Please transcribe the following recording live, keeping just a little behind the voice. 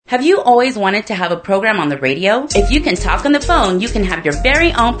Have you always wanted to have a program on the radio? If you can talk on the phone, you can have your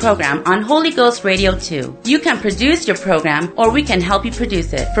very own program on Holy Ghost Radio too. You can produce your program, or we can help you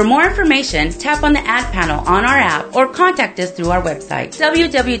produce it. For more information, tap on the ad panel on our app or contact us through our website,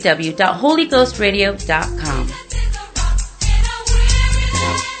 www.holyghostradio.com.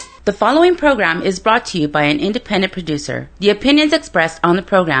 The following program is brought to you by an independent producer. The opinions expressed on the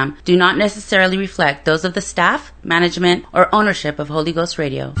program do not necessarily reflect those of the staff, management, or ownership of Holy Ghost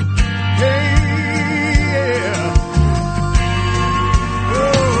Radio.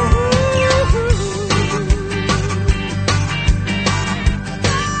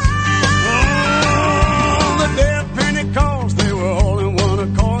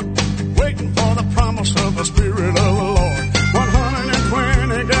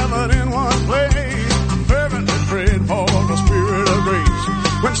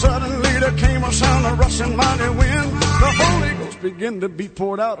 Sound of rushing mighty wind, the Holy Ghost began to be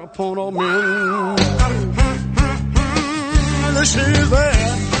poured out upon all men. This is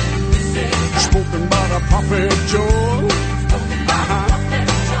that spoken by the prophet Joel.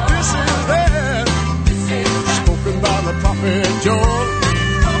 This is that spoken by the prophet Joel.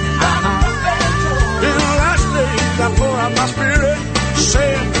 In the last days I pour out my spirit,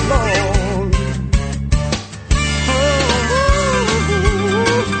 saith the Lord.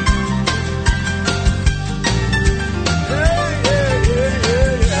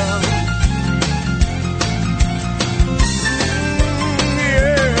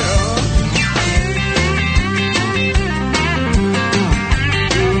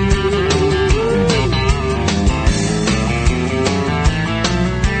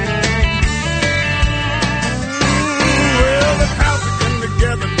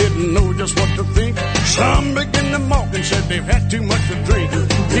 Just what to think. Some begin to mock and said they've had too much to drink.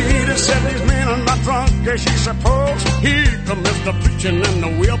 Peter said these men are not drunk as you suppose. Here commenced the preaching and the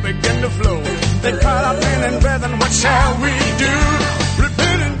wheel began to flow. They cried out, men and brethren, what shall we do?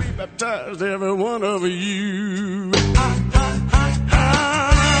 Repent and be baptized, every one of you. This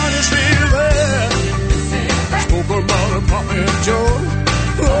is that spoken by the prophet Joel.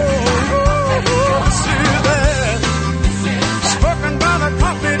 This is that spoken by the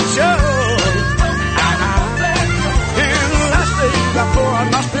prophet Joel. I pour out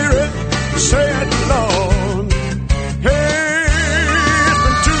my spirit, saith the Lord. Hey, it's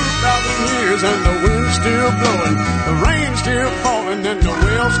been 2,000 years and the wind's still blowing, the rain's still falling and the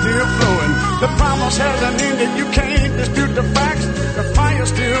well's still flowing. The promise hasn't ended, you can't dispute the facts. The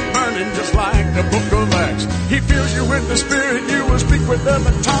fire's still burning just like the book of Acts. He fills you with the Spirit, you will speak with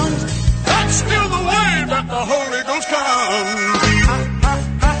other tongues. That's still the way that the Holy Ghost comes.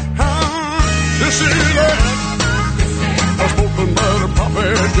 This is it. Spoken by the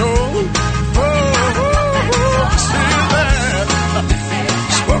prophet Joel. This is that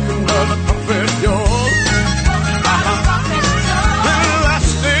spoken by the prophet Joel. In the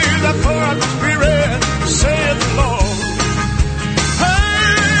last days I pour out the Spirit, saith the Lord.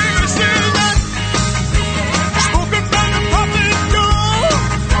 Hey, this is that spoken by the prophet Joel.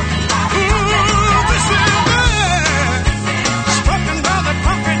 This is that spoken by the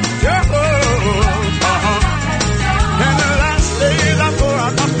prophet Joel.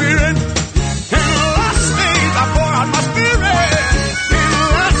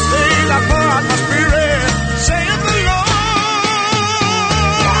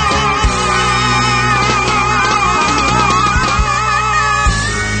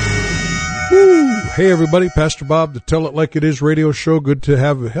 Hey everybody, Pastor Bob, the Tell It Like It Is radio show. Good to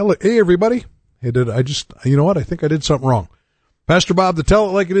have hey everybody. Hey, you know what? I think I did something wrong. Pastor Bob, the Tell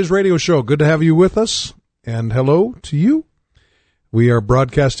It Like It Is radio show. Good to have you with us. And hello to you. We are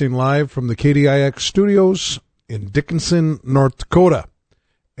broadcasting live from the KDIX studios in Dickinson, North Dakota.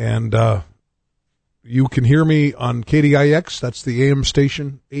 And you can hear me on KDIX. That's the AM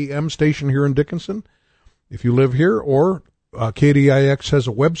station here in Dickinson, if you live here, or KDIX has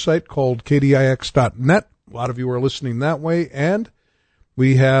a website called KDIX.net. A lot of you are listening that way. And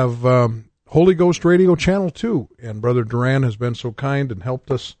we have Holy Ghost Radio Channel 2. And Brother Duran has been so kind and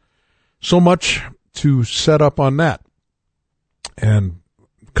helped us so much to set up on that. And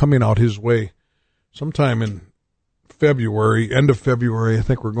coming out his way sometime in February, end of February, I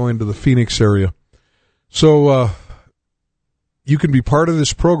think we're going to the Phoenix area. So you can be part of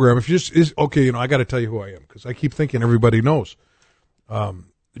this program. If you I got to tell you who I am, because I keep thinking everybody knows.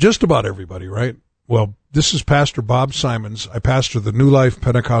 Just about everybody, right? Well, this is Pastor Bob Simons. I pastor the New Life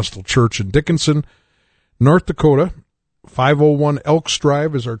Pentecostal Church in Dickinson, North Dakota. 501 Elks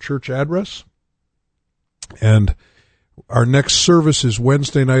Drive is our church address. And our next service is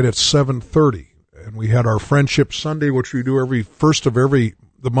Wednesday night at 7:30. And we had our Friendship Sunday, which we do every first of every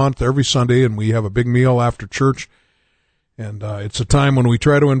the month, every Sunday, and we have a big meal after church. And it's a time when we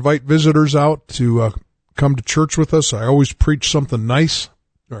try to invite visitors out to come to church with us. I always preach something nice,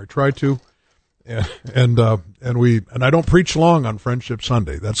 or I try to. And I don't preach long on Friendship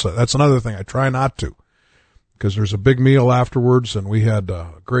Sunday. That's another thing. I try not to, because there's a big meal afterwards, and we had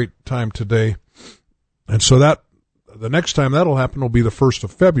a great time today. And so the next time that'll happen will be the 1st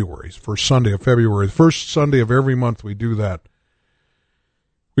of February, first Sunday of February. The first Sunday of every month we do that.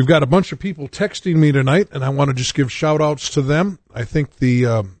 We've got a bunch of people texting me tonight, and I want to just give shout-outs to them. I think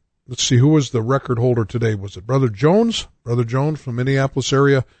let's see, who was the record holder today? Was it Brother Jones? Brother Jones from Minneapolis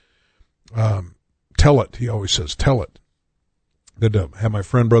area. Tell it. He always says, tell it. Good to have my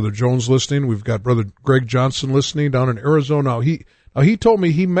friend Brother Jones listening. We've got Brother Greg Johnson listening down in Arizona. Now he told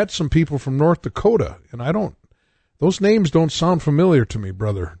me he met some people from North Dakota, and those names don't sound familiar to me,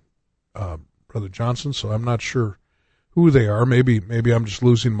 Brother Johnson, so I'm not sure who they are. Maybe I'm just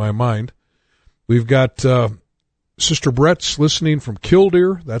losing my mind. We've got Sister Brett's listening from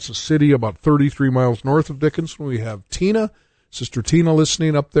Killdeer. That's a city about 33 miles north of Dickinson. We have Sister Tina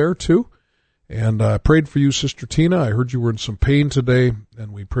listening up there too. And I prayed for you, Sister Tina. I heard you were in some pain today,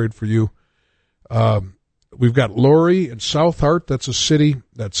 and we prayed for you. We've got Lori in South Hart. That's a city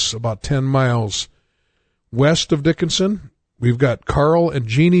that's about 10 miles west of Dickinson. We've got Carl and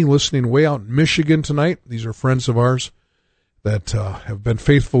Jeannie listening way out in Michigan tonight. These are friends of ours that have been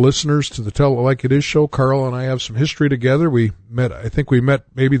faithful listeners to the Tell It Like It Is show. Carl and I have some history together. I think we met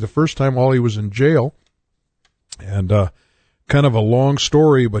maybe the first time while he was in jail. And kind of a long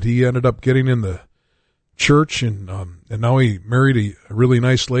story, but he ended up getting in the church, and now he married a really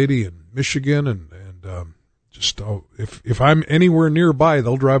nice lady in Michigan, and if I'm anywhere nearby,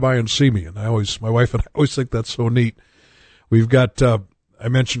 they'll drive by and see me, and my wife and I always think that's so neat. We've got I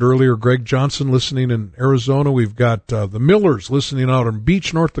mentioned earlier Greg Johnson listening in Arizona. We've got the Millers listening out in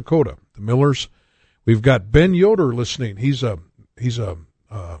Beach, North Dakota. The Millers. We've got Ben Yoder listening. He's a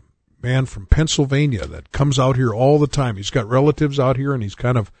man from Pennsylvania that comes out here all the time. He's got relatives out here, and he's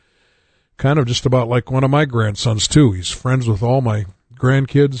kind of just about like one of my grandsons too. He's friends with all my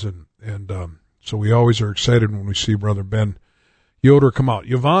grandkids, and so we always are excited when we see Brother Ben Yoder come out.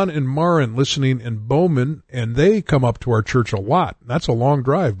 Yvonne and Marin listening in Bowman, and they come up to our church a lot. That's a long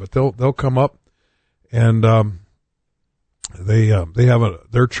drive, but they'll come up, and they have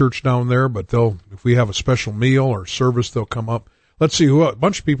their church down there. But if we have a special meal or service, they'll come up. Let's see a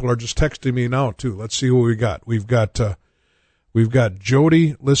bunch of people are just texting me now too. Let's see who we got. We've got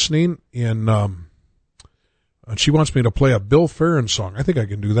Jody listening in. And she wants me to play a Bill Farron song. I think I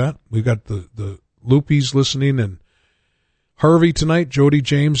can do that. We've got the Loopies listening in Harvey tonight, Jody,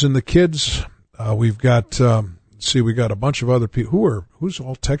 James, and the kids. We've got, we got a bunch of other people. Who's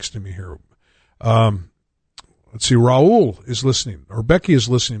all texting me here? Let's see, Raul is listening, or Becky is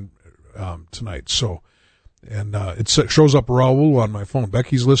listening tonight. So, and it shows up Raul on my phone.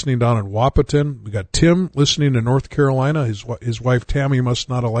 Becky's listening down in Wahpeton. We got Tim listening in North Carolina. His wife Tammy must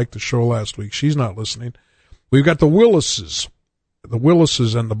not have liked the show last week. She's not listening. We've got the Willises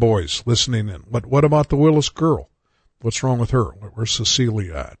and the boys listening in. What about the Willis girl? What's wrong with her? Where's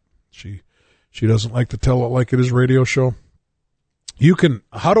Cecilia at? She doesn't like to Tell It Like It Is radio show.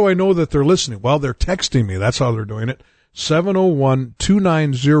 How do I know that they're listening? Well, they're texting me. That's how they're doing it.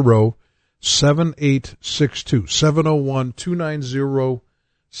 701-290-7862.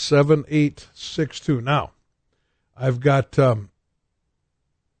 701-290-7862. Now, I've got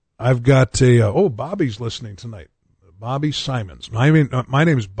Bobby's listening tonight. Bobby Simons. My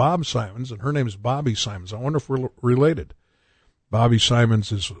name is Bob Simons, and her name is Bobby Simons. I wonder if we're related. Bobby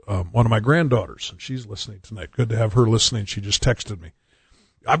Simons is one of my granddaughters, and she's listening tonight. Good to have her listening. She just texted me.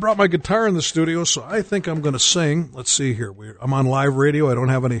 I brought my guitar in the studio, so I think I'm going to sing. Let's see here. I'm on live radio. I don't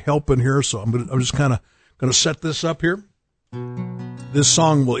have any help in here, so I'm just kind of going to set this up here. This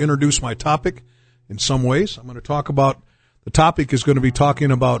song will introduce my topic in some ways. I'm going to talk about, the topic is going to be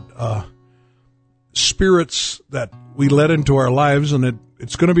talking about spirits that we let into our lives, and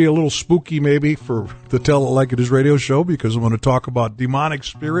it's going to be a little spooky maybe for the Tell It Like It Is radio show, because I'm going to talk about demonic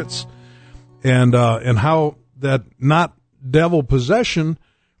spirits and how that, not devil possession,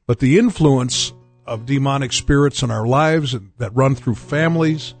 but the influence of demonic spirits in our lives that run through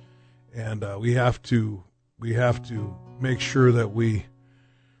families, and we have to make sure that we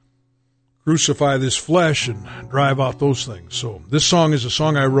crucify this flesh and drive out those things. So this song is a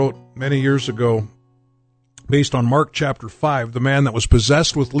song I wrote many years ago based on Mark chapter 5, the man that was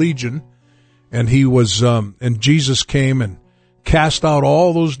possessed with legion, and he was and Jesus came and cast out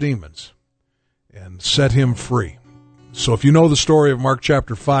all those demons and set him free. So if you know the story of Mark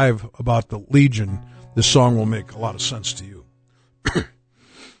chapter 5 about the legion, this song will make a lot of sense to you.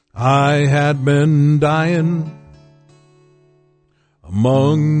 I had been dying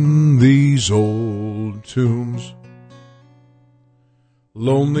among these old tombs,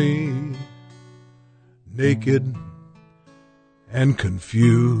 lonely, naked, and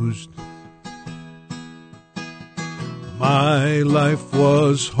confused. My life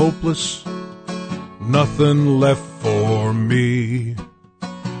was hopeless, nothing left for me,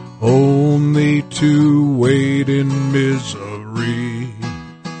 only to wait in misery.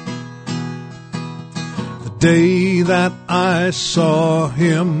 The day that I saw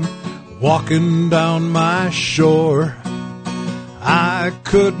him walking down my shore, I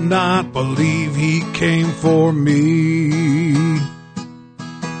could not believe he came for me.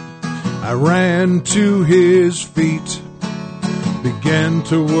 I ran to his feet, began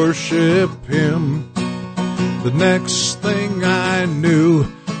to worship him. The next thing I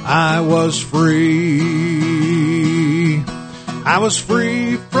knew, I was free. I was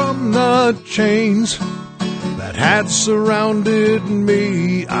free from the chains that had surrounded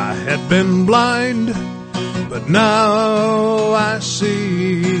me. I had been blind, but now I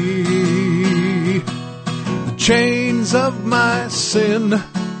see. The chains of my sin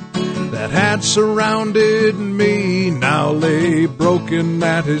that had surrounded me now lay broken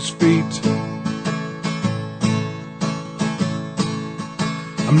at his feet.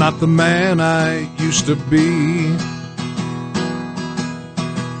 I'm not the man I used to be.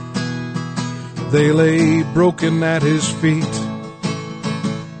 They lay broken at his feet.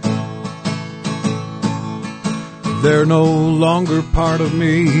 They're no longer part of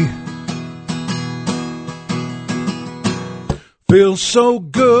me. Feels so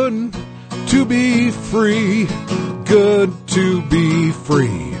good to be free, good to be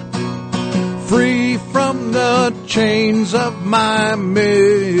free. Free from the chains of my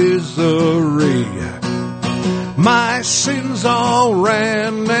misery. My sins all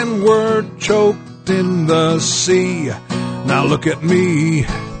ran and were choked in the sea. Now look at me,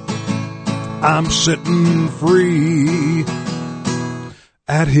 I'm sitting free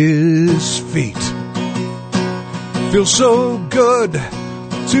at his feet. Feels so good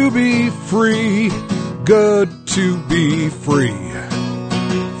to be free, good to be free.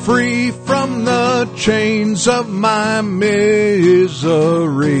 Free from the chains of my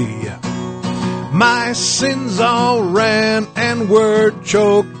misery. My sins all ran and were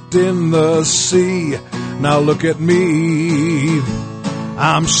choked in the sea. Now look at me,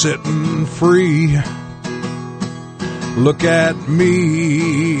 I'm sitting free. Look at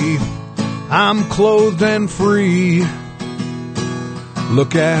me, I'm clothed and free.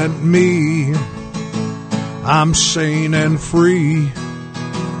 Look at me, I'm sane and free,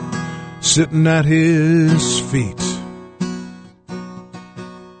 sitting at his feet.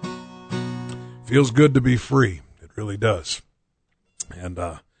 Feels good to be free. It really does. And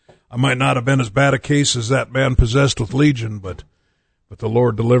I might not have been as bad a case as that man possessed with legion, but the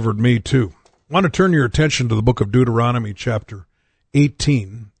Lord delivered me too. I want to turn your attention to the book of Deuteronomy, chapter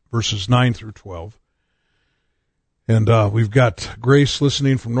 18, verses 9 through 12. And we've got Grace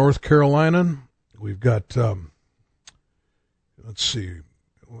listening from North Carolina. We've got, let's see,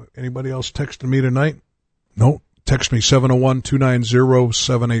 anybody else texting me tonight? No. Text me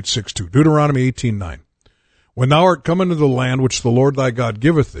 701-290-7862. Deuteronomy 18:9. When thou art come into the land which the Lord thy God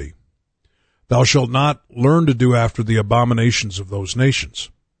giveth thee, thou shalt not learn to do after the abominations of those nations.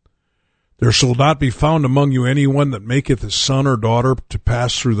 There shall not be found among you any one that maketh his son or daughter to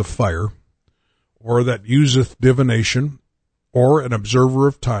pass through the fire, or that useth divination, or an observer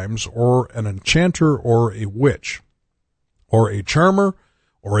of times, or an enchanter, or a witch, or a charmer,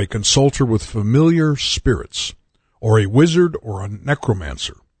 or a consulter with familiar spirits, or a wizard, or a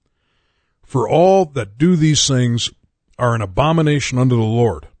necromancer. For all that do these things are an abomination unto the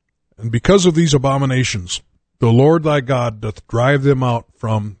Lord. And because of these abominations, the Lord thy God doth drive them out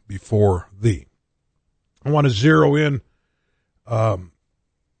from before thee. I want to zero in on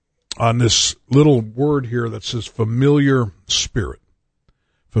this little word here that says familiar spirit.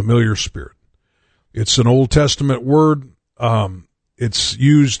 Familiar spirit. It's an Old Testament word. It's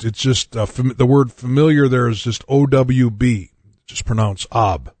used, it's just, the word familiar there is just O-W-B, just pronounced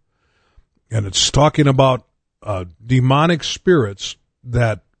ob. And it's talking about demonic spirits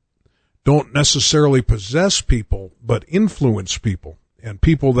that don't necessarily possess people, but influence people. And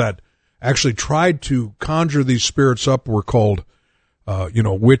people that actually tried to conjure these spirits up were called,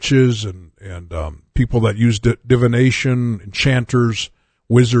 witches and people that used divination, enchanters,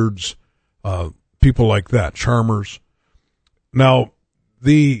 wizards, people like that, charmers. Now,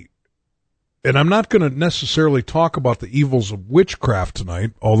 and I'm not going to necessarily talk about the evils of witchcraft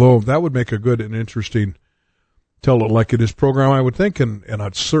tonight, although that would make a good and interesting Tell It Like It Is program, I would think, and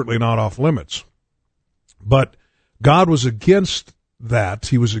it's certainly not off limits. But God was against that.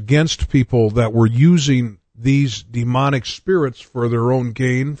 He was against people that were using these demonic spirits for their own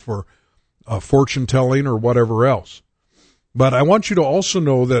gain, for fortune telling or whatever else. But I want you to also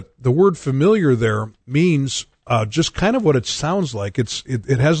know that the word familiar there means just kind of what it sounds like.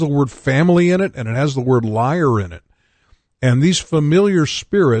 It has the word family in it, and it has the word liar in it. And these familiar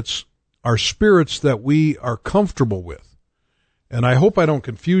spirits are spirits that we are comfortable with. And I hope I don't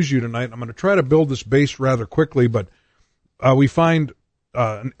confuse you tonight. I'm going to try to build this base rather quickly, but we find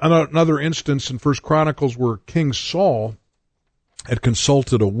another instance in 1 Chronicles where King Saul had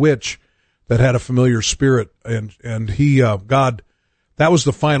consulted a witch that had a familiar spirit, and God, that was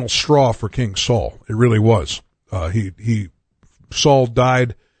the final straw for King Saul. It really was. Saul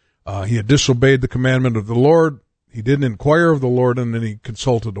died. He had disobeyed the commandment of the Lord. He didn't inquire of the Lord, and then he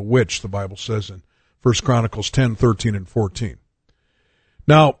consulted a witch, the Bible says in 1 Chronicles 10, 13, and 14.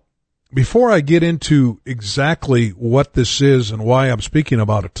 Now, before I get into exactly what this is and why I'm speaking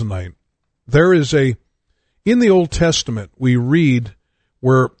about it tonight, there is in the Old Testament, we read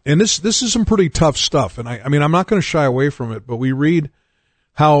where, and this is some pretty tough stuff, and I mean, I'm not going to shy away from it, but we read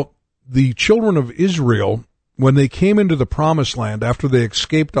how the children of Israel, when they came into the Promised Land after they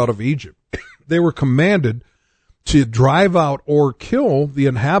escaped out of Egypt, they were commanded to drive out or kill the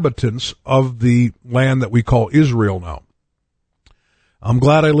inhabitants of the land that we call Israel now. I'm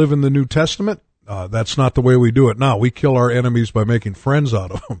glad I live in the New Testament. That's not the way we do it now. We kill our enemies by making friends out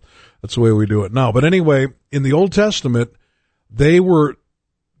of them. That's the way we do it now. But anyway, in the Old Testament, they were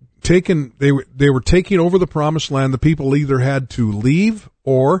taking over the Promised Land. The people either had to leave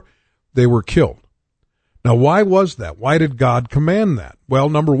or they were killed. Now, why was that? Why did God command that? Well,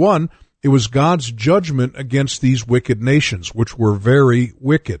 number one, it was God's judgment against these wicked nations, which were very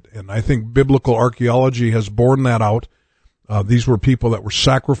wicked. And I think biblical archaeology has borne that out. These were people that were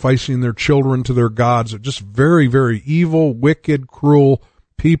sacrificing their children to their gods. They're just very, very evil, wicked, cruel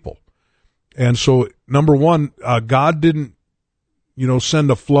people. And so, number one, God didn't,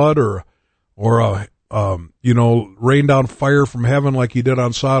 send a flood or rain down fire from heaven like he did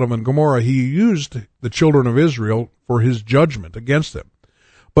on Sodom and Gomorrah. He used the children of Israel for his judgment against them.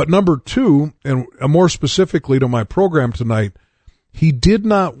 But number two, and more specifically to my program tonight, he did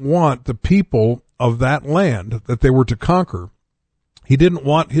not want the people of that land that they were to conquer. He didn't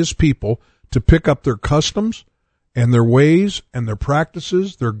want his people to pick up their customs and their ways and their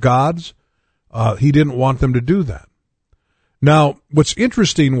practices, their gods. He didn't want them to do that. Now, what's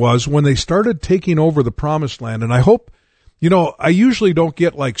interesting was when they started taking over the Promised Land, and I hope, I usually don't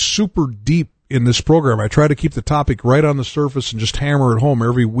get like super deep in this program. I try to keep the topic right on the surface and just hammer it home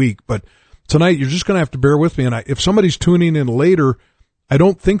every week. But tonight, you're just going to have to bear with me. And if somebody's tuning in later, I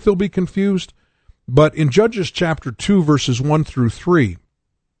don't think they'll be confused. But in Judges chapter 2, verses 1 through 3,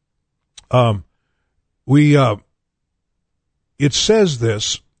 it says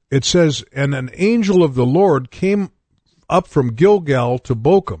this. It says, "And an angel of the Lord came up from Gilgal to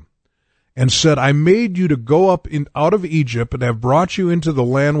Bochum, and said, I made you to go up out of Egypt, and have brought you into the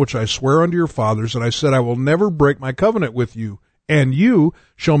land which I swear unto your fathers. And I said, I will never break my covenant with you, and you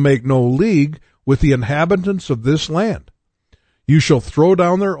shall make no league with the inhabitants of this land. You shall throw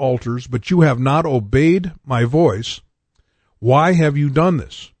down their altars, but you have not obeyed my voice. Why have you done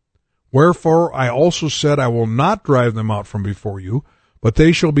this? Wherefore I also said, I will not drive them out from before you, but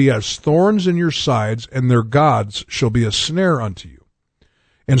they shall be as thorns in your sides, and their gods shall be a snare unto you."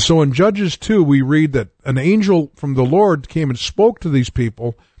 And so in Judges 2, we read that an angel from the Lord came and spoke to these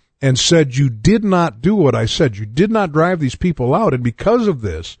people and said, you did not do what I said. You did not drive these people out. And because of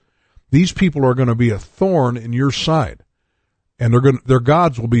this, these people are going to be a thorn in your side, and their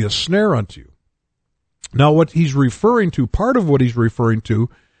gods will be a snare unto you. Now, what he's referring to, part of what he's referring to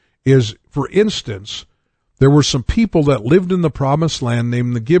is, for instance, there were some people that lived in the Promised Land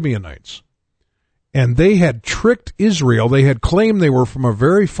named the Gibeonites. And they had tricked Israel. They had claimed they were from a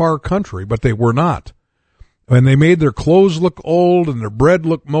very far country, but they were not. And they made their clothes look old and their bread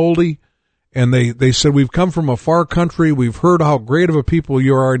look moldy. And they said, we've come from a far country. We've heard how great of a people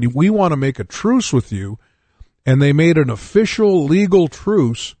you are, and we want to make a truce with you. And they made an official legal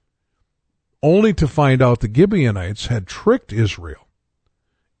truce, only to find out the Gibeonites had tricked Israel.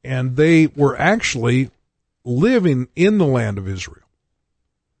 And they were actually living in the land of Israel.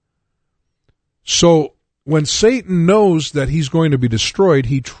 So when Satan knows that he's going to be destroyed,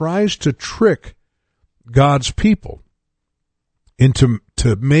 he tries to trick God's people into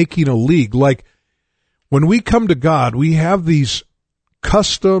making a league. Like when we come to God, we have these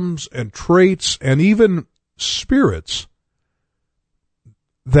customs and traits and even spirits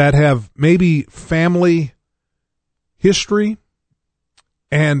that have maybe family history,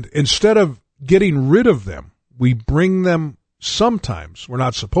 and instead of getting rid of them, we bring them sometimes, we're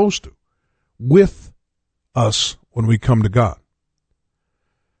not supposed to, with us when we come to God.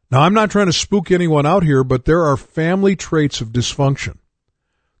 Now, I'm not trying to spook anyone out here, but there are family traits of dysfunction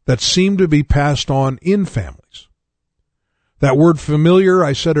that seem to be passed on in families. That word familiar,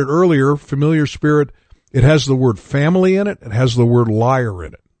 I said it earlier, familiar spirit, it has the word family in it, it has the word liar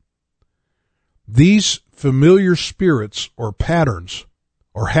in it. These familiar spirits or patterns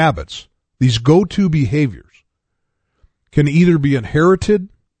or habits, these go-to behaviors, can either be inherited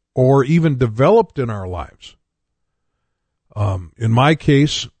or even developed in our lives. In my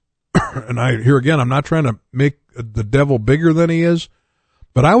case, and here again, I'm not trying to make the devil bigger than he is,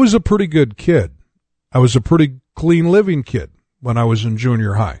 but I was a pretty good kid. I was a pretty clean living kid when I was in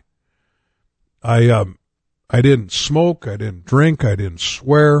junior high. I didn't smoke, I didn't drink, I didn't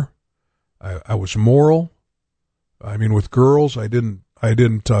swear. I was moral. I mean, with girls, I didn't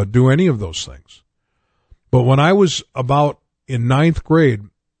do any of those things. But when I was about in 9th grade,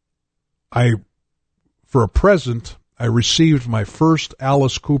 for a present, I received my first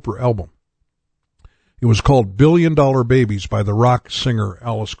Alice Cooper album. It was called $1 Billion Babies by the rock singer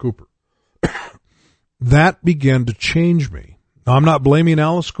Alice Cooper. That began to change me. Now, I'm not blaming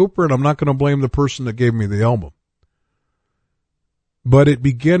Alice Cooper, and I'm not going to blame the person that gave me the album. But it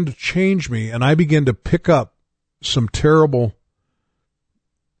began to change me, and I began to pick up some terrible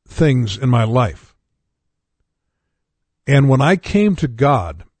things in my life. And when I came to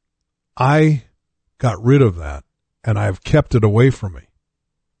God, I got rid of that, and I've kept it away from me.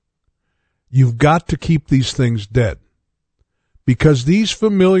 You've got to keep these things dead, because these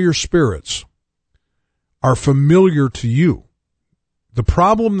familiar spirits are familiar to you. The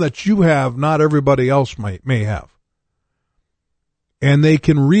problem that you have, not everybody else may have. And they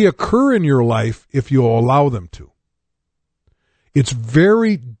can reoccur in your life if you allow them to. It's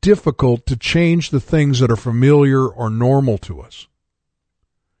very difficult to change the things that are familiar or normal to us.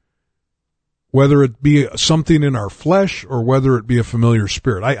 Whether it be something in our flesh or whether it be a familiar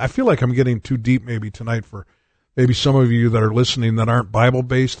spirit. I feel like I'm getting too deep maybe tonight for maybe some of you that are listening that aren't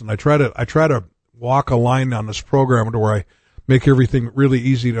Bible-based, and I try to walk a line on this program to where I make everything really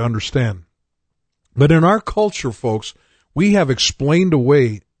easy to understand. But in our culture, folks, we have explained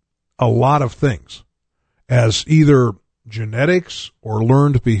away a lot of things as either genetics or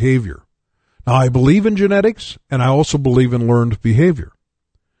learned behavior. Now, I believe in genetics, and I also believe in learned behavior.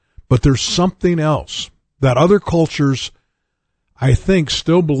 But there's something else that other cultures, I think,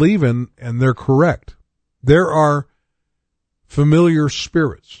 still believe in, and they're correct. There are familiar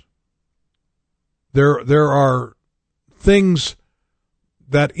spirits. There are things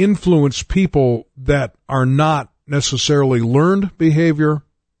that influence people that are not necessarily learned behavior,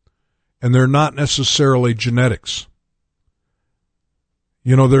 and they're not necessarily genetics.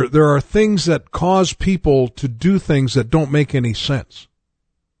 You know, there are things that cause people to do things that don't make any sense.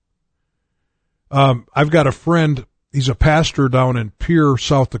 I've got a friend, he's a pastor down in Pierre,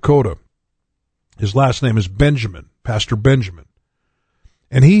 South Dakota. His last name is Benjamin, Pastor Benjamin.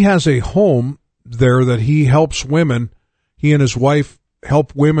 And he has a home there that he helps women. He and his wife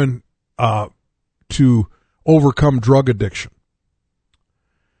help women to overcome drug addiction.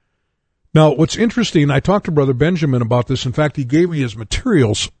 Now, what's interesting, I talked to Brother Benjamin about this. In fact, he gave me his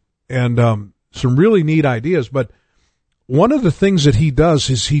materials and some really neat ideas. But one of the things that he does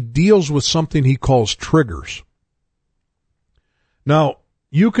is he deals with something he calls triggers. Now,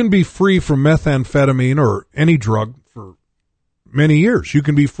 you can be free from methamphetamine or any drug for many years. You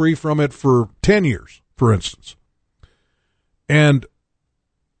can be free from it for 10 years, for instance. And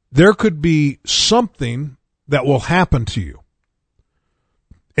there could be something that will happen to you,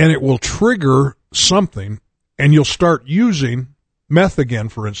 and it will trigger something, and you'll start using meth again,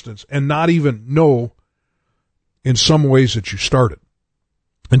 for instance, and not even know in some ways that you started.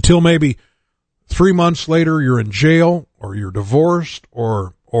 Until maybe 3 months later you're in jail, or you're divorced,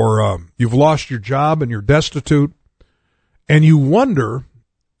 or you've lost your job and you're destitute, and you wonder,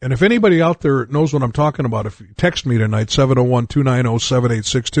 and if anybody out there knows what I'm talking about, if you text me tonight,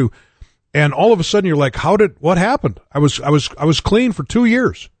 701-290-7862, and all of a sudden you're like, what happened? I was clean for 2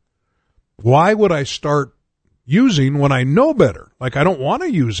 years. Why would I start using when I know better? Like, I don't want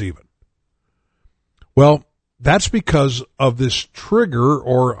to use even. Well, that's because of this trigger,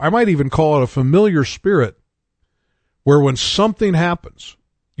 or I might even call it a familiar spirit, where when something happens,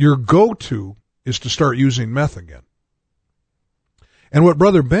 your go-to is to start using meth again. And what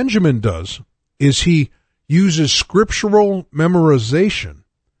Brother Benjamin does is he uses scriptural memorization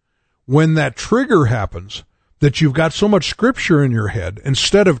when that trigger happens, that you've got so much scripture in your head,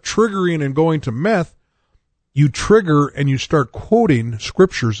 instead of triggering and going to meth, you trigger and you start quoting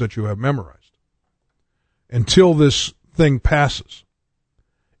scriptures that you have memorized until this thing passes.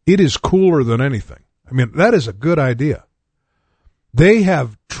 It is cooler than anything. I mean, that is a good idea. They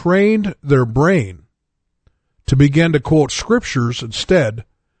have trained their brain to begin to quote scriptures instead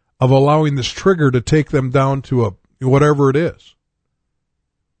of allowing this trigger to take them down to whatever it is.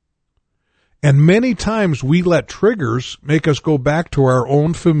 And many times we let triggers make us go back to our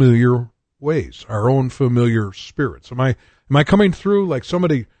own familiar ways, our own familiar spirits. Am I coming through? Like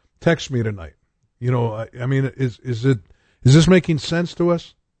somebody text me tonight. You know, I mean, is this making sense to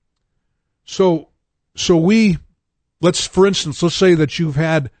us? So for instance, let's say that you've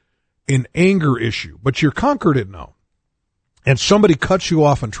had an anger issue, but you're conquered it now, and somebody cuts you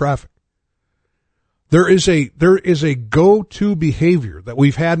off in traffic. There is a go-to behavior that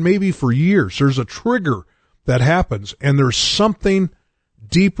we've had maybe for years. There's a trigger that happens, and there's something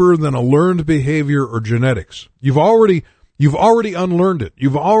deeper than a learned behavior or genetics. You've already unlearned it.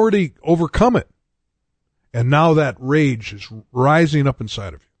 You've already overcome it. And now that rage is rising up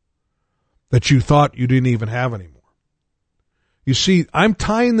inside of you that you thought you didn't even have anymore. You see, I'm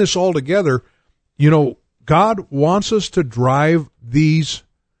tying this all together. You know, God wants us to drive these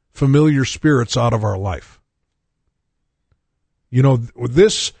familiar spirits out of our life. You know,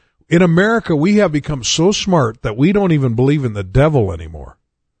 this, in America, we have become so smart that we don't even believe in the devil anymore.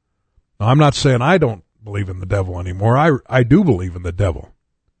 Now, I'm not saying I don't believe in the devil anymore. I do believe in the devil.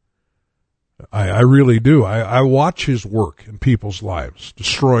 I really do. I watch his work in people's lives,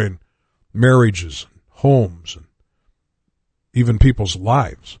 destroying marriages, homes, and even people's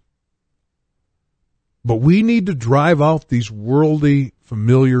lives. But we need to drive out these worldly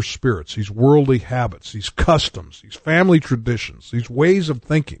familiar spirits, these worldly habits, these customs, these family traditions, these ways of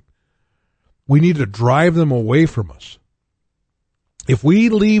thinking. We need to drive them away from us. If we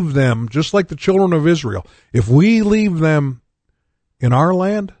leave them, just like the children of Israel, if we leave them in our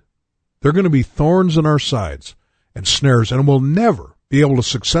land, they're going to be thorns in our sides and snares, and we'll never be able to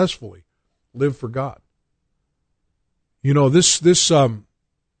successfully live for God. You know, so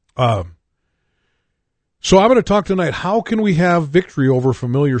I'm going to talk tonight, how can we have victory over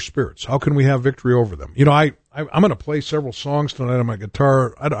familiar spirits? How can we have victory over them? You know, I'm going to play several songs tonight on my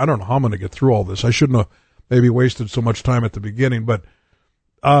guitar. I don't know how I'm going to get through all this. I shouldn't have maybe wasted so much time at the beginning, but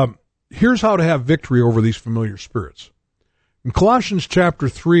here's how to have victory over these familiar spirits. In Colossians chapter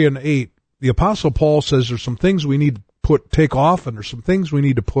 3 and 8, the Apostle Paul says there's some things we need to take off and there's some things we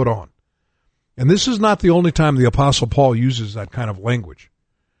need to put on. And this is not the only time the Apostle Paul uses that kind of language.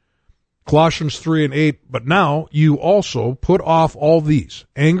 Colossians 3 and 8, but now you also put off all these: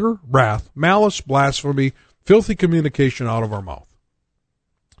 anger, wrath, malice, blasphemy, filthy communication out of our mouth.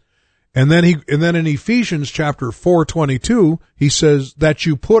 And then in Ephesians chapter 4:22, he says that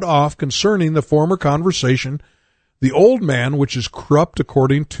you put off concerning the former conversation the old man which is corrupt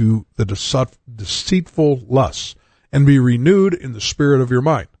according to the deceitful lusts, and be renewed in the spirit of your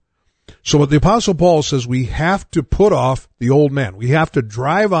mind. So what the Apostle Paul says, we have to put off the old man. We have to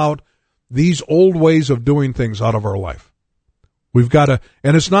drive out these old ways of doing things out of our life. We've got to,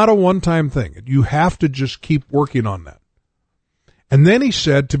 and it's not a one-time thing. You have to just keep working on that. And then he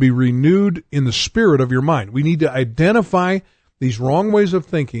said to be renewed in the spirit of your mind. We need to identify these wrong ways of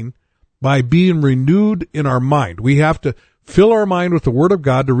thinking by being renewed in our mind. We have to fill our mind with the Word of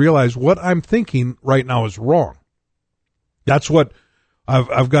God to realize what I'm thinking right now is wrong. That's what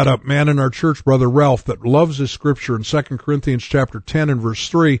I've got a man in our church, Brother Ralph, that loves this scripture in 2 Corinthians chapter 10 and verse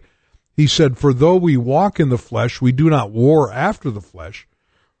 3. He said, for though we walk in the flesh, we do not war after the flesh.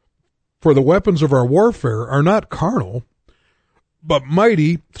 For the weapons of our warfare are not carnal, but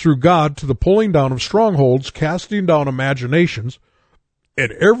mighty through God to the pulling down of strongholds, casting down imaginations,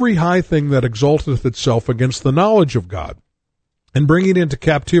 and every high thing that exalteth itself against the knowledge of God, and bringing into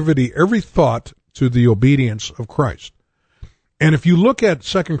captivity every thought to the obedience of Christ. And if you look at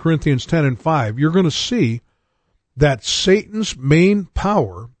 2 Corinthians 10 and 5, you're going to see that Satan's main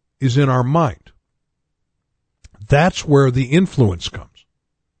power is in our mind. That's where the influence comes.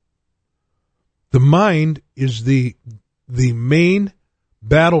 The mind is the main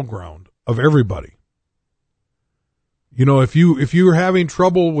battleground of everybody. You know, if you're having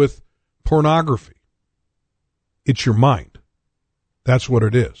trouble with pornography, it's your mind. That's what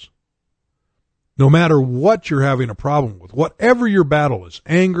it is. No matter what you're having a problem with, whatever your battle is,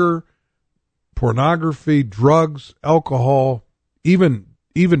 anger, pornography, drugs, alcohol, even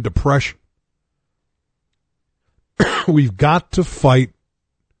depression, we've got to fight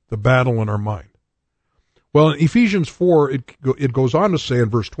the battle in our mind. Well, in Ephesians 4, it goes on to say in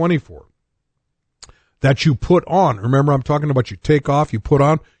verse 24, that you put on. Remember, I'm talking about you take off, you put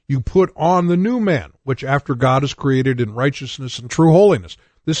on the new man, which after God is created in righteousness and true holiness.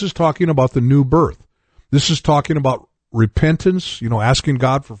 This is talking about the new birth. This is talking about repentance, asking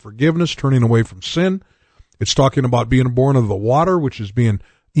God for forgiveness, turning away from sin. It's talking about being born of the water, which is being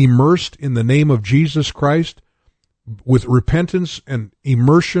immersed in the name of Jesus Christ, with repentance and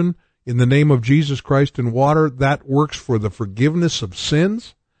immersion in the name of Jesus Christ in water. That works for the forgiveness of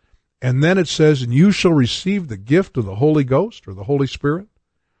sins. And then it says, and you shall receive the gift of the Holy Ghost or the Holy Spirit.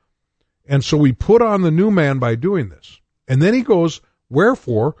 And so we put on the new man by doing this. And then he goes,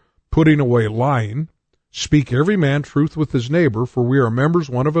 wherefore, putting away lying, speak every man truth with his neighbor, for we are members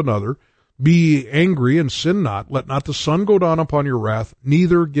one of another. Be ye angry and sin not. Let not the sun go down upon your wrath,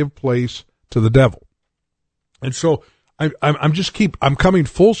 neither give place to the devil. And so I'm coming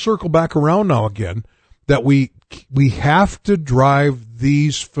full circle back around now again, that we have to drive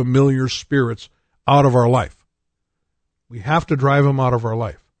these familiar spirits out of our life. We have to drive them out of our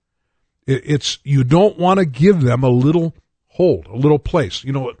life. You don't want to give them a little hold, a little place.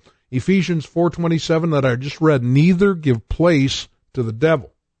 Ephesians 4:27 that I just read, neither give place to the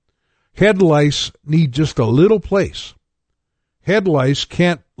devil. Head lice need just a little place. Head lice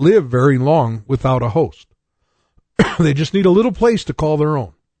can't live very long without a host. They just need a little place to call their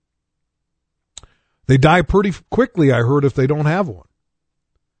own. They die pretty quickly, I heard, if they don't have one.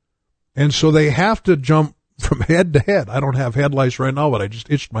 And so they have to jump from head to head. I don't have head lice right now, but I just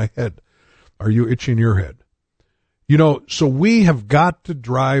itched my head. Are you itching your head? So we have got to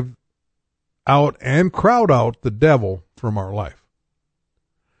drive out and crowd out the devil from our life.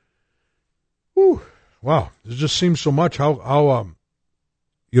 Whew. Wow. It just seems so much. How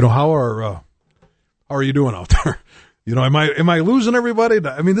are you doing out there? Am I losing everybody?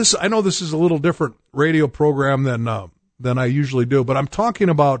 I mean, I know this is a little different radio program than I usually do, but I'm talking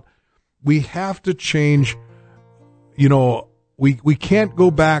about we have to change. We can't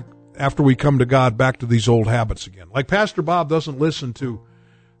go back after we come to God back to these old habits again. Like Pastor Bob doesn't listen to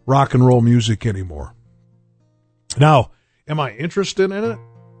rock and roll music anymore. Now, am I interested in it?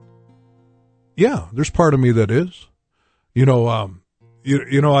 Yeah, there's part of me that is.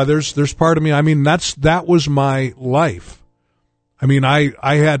 There's part of me. I mean, that was my life. I mean, I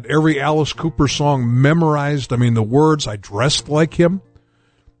had every Alice Cooper song memorized. I mean, the words, I dressed like him.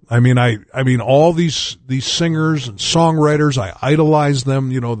 I mean, all these singers and songwriters, I idolized them,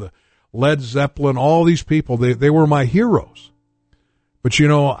 the Led Zeppelin, all these people, they were my heroes. But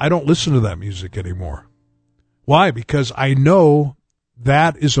I don't listen to that music anymore. Why? Because I know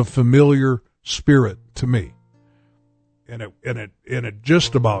that is a familiar spirit to me. And it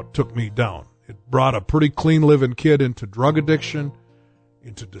just about took me down. It brought a pretty clean living kid into drug addiction,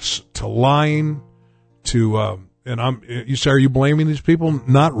 to lying, you say, are you blaming these people?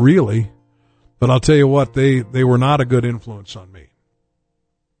 Not really. But I'll tell you what, they were not a good influence on me.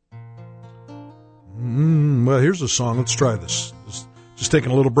 Well, here's a song. Let's try this. Just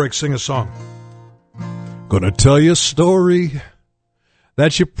taking a little break, sing a song. Gonna tell you a story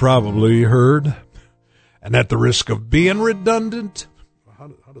that you probably heard, and at the risk of being redundant,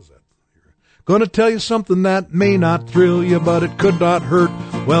 how does that? Gonna tell you something that may not thrill you, but it could not hurt.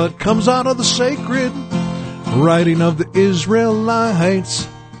 Well, it comes out of the sacred writing of the Israelites.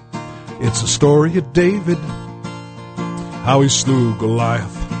 It's a story of David, how he slew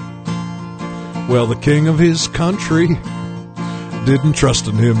Goliath. Well, the king of his country didn't trust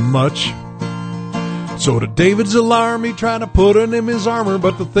in him much. So to David's alarm, he tried to put on him his armor,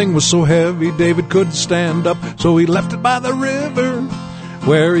 but the thing was so heavy, David couldn't stand up. So he left it by the river,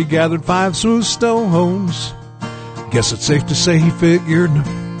 where he gathered 5 smooth stones. Guess it's safe to say he figured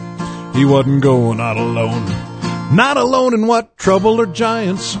he wasn't going out alone. Not alone in what? Trouble or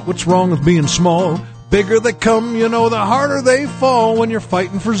giants? What's wrong with being small? Bigger they come, the harder they fall when you're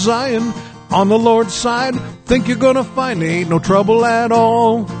fighting for Zion. On the Lord's side, think you're gonna find ain't no trouble at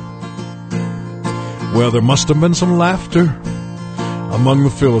all. Well, there must have been some laughter among the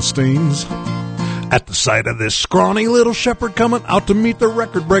Philistines at the sight of this scrawny little shepherd coming out to meet the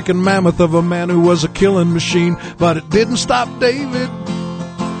record-breaking mammoth of a man who was a killing machine. But it didn't stop David,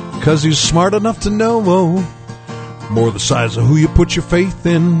 'cause he's smart enough to know more the size of who you put your faith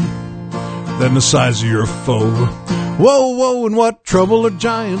in than the size of your foe. Whoa, and what trouble are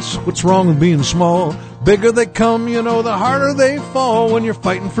giants? What's wrong with being small? Bigger they come, the harder they fall when you're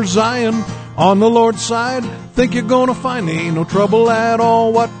fighting for Zion. On the Lord's side, think you're gonna find ain't no trouble at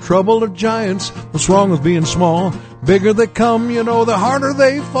all. What trouble are giants? What's wrong with being small? Bigger they come, the harder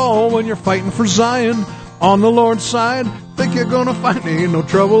they fall when you're fighting for Zion. On the Lord's side, think you're gonna find ain't no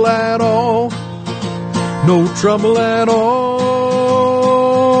trouble at all. No trouble at all.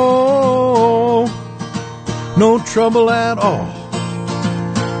 No trouble at all.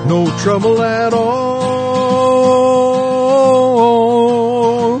 No trouble at all.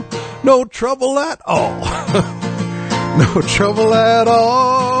 No trouble at all. No trouble at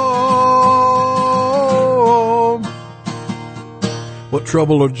all. What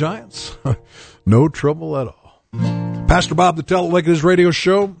trouble are giants? No trouble at all. Pastor Bob, the Tell It Like It Is radio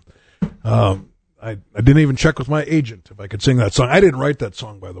show. I didn't even check with my agent if I could sing that song. I didn't write that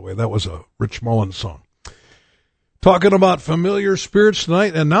song, by the way. That was a Rich Mullins song. Talking about familiar spirits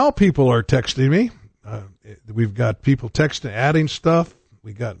tonight, and now people are texting me. We've got people texting, adding stuff.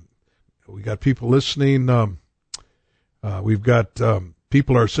 We got people listening. We've got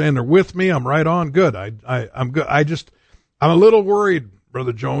people are saying they're with me. I'm right on. Good. I'm good. I'm a little worried,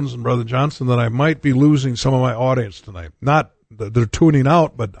 Brother Jones and Brother Johnson, that I might be losing some of my audience tonight. Not that they're tuning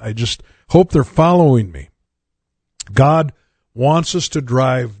out, but I just hope they're following me. God wants us to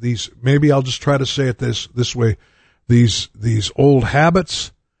drive these. Maybe I'll just try to say it this way. These old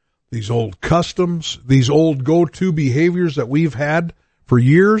habits, these old customs, these old go-to behaviors that we've had for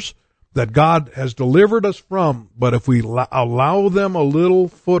years that God has delivered us from, but if we allow them a little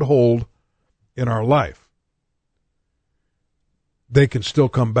foothold in our life, they can still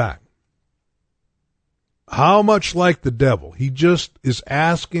come back. How much like the devil? He just is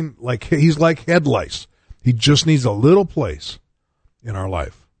asking, like he's like head lice. He just needs a little place in our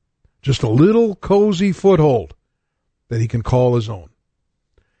life, just a little cozy foothold that he can call his own.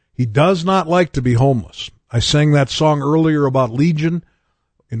 He does not like to be homeless. I sang that song earlier about Legion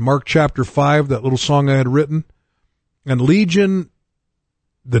in Mark chapter 5, that little song I had written. And Legion,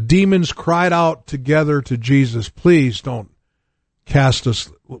 the demons cried out together to Jesus, please don't cast us.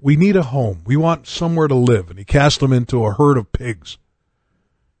 We need a home. We want somewhere to live. And he cast them into a herd of pigs.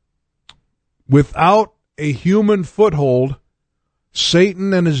 Without a human foothold,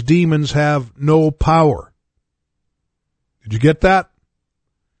 Satan and his demons have no power. Did you get that?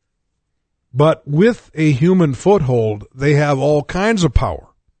 But with a human foothold, they have all kinds of power.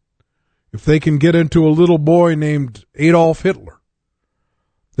 If they can get into a little boy named Adolf Hitler,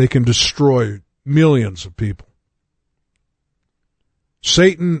 they can destroy millions of people.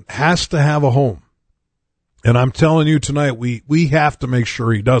 Satan has to have a home. And I'm telling you tonight, we have to make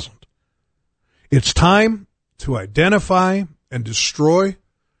sure he doesn't. It's time to identify and destroy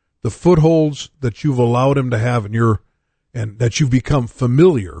the footholds that you've allowed him to have in your, and that you've become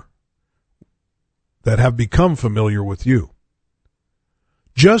familiar, that have become familiar with you.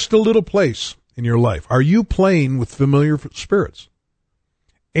 Just a little place in your life. Are you playing with familiar spirits?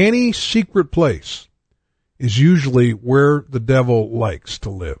 Any secret place is usually where the devil likes to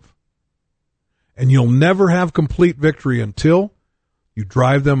live. And you'll never have complete victory until you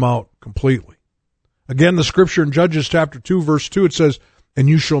drive them out completely. Again, the scripture in Judges chapter 2, verse 2, it says, and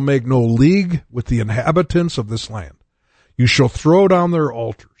you shall make no league with the inhabitants of this land. You shall throw down their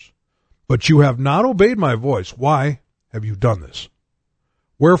altars. But you have not obeyed my voice. Why have you done this?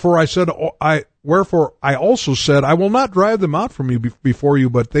 Wherefore I also said, I will not drive them out from you before you,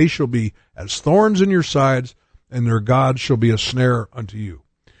 but they shall be as thorns in your sides, and their God shall be a snare unto you.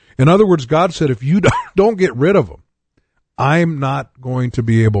 In other words, God said, if you don't get rid of them, I'm not going to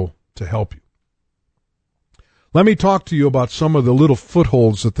be able to help you. Let me talk to you about some of the little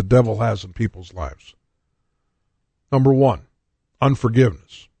footholds that the devil has in people's lives. Number one,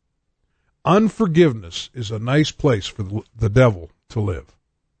 unforgiveness. Unforgiveness is a nice place for the devil to live.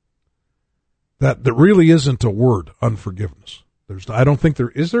 That really isn't a word, unforgiveness. I don't think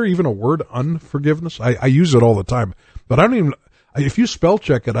is there even a word, unforgiveness? I use it all the time, but if you spell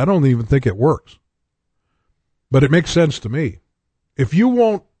check it, I don't even think it works. But it makes sense to me. If you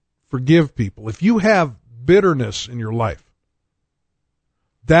won't forgive people, if you have bitterness in your life,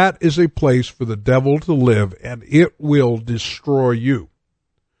 that is a place for the devil to live, and it will destroy you.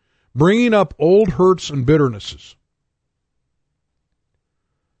 Bringing up old hurts and bitternesses.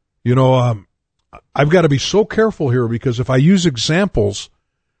 You know, I've got to be so careful here, because if I use examples,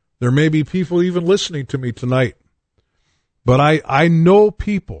 there may be people even listening to me tonight. But I know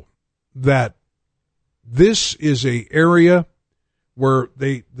people that this is a area where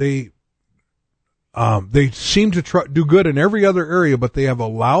they seem to do good in every other area, but they have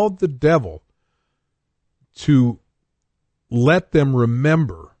allowed the devil to let them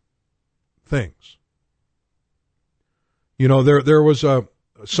remember things. You know, there was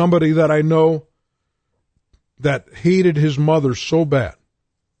somebody that I know that hated his mother so bad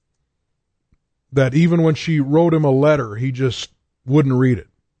that even when she wrote him a letter, he just wouldn't read it.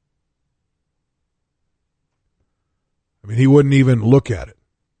 I mean, he wouldn't even look at it.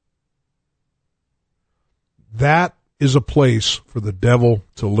 That is a place for the devil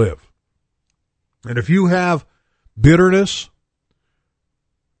to live. And if you have bitterness,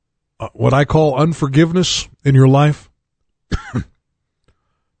 what I call unforgiveness in your life,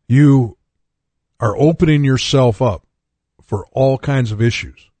 you are opening yourself up for all kinds of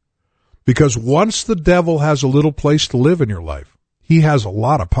issues. Because once the devil has a little place to live in your life, he has a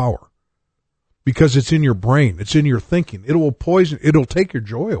lot of power. Because it's in your brain, it's in your thinking. It will poison, it'll take your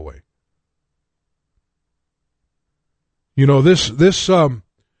joy away. You know, there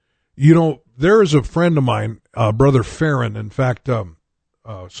is a friend of mine, Brother Farron. In fact,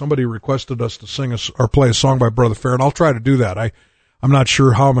 somebody requested us to sing or play a song by Brother Farron. I'll try to do that. I'm not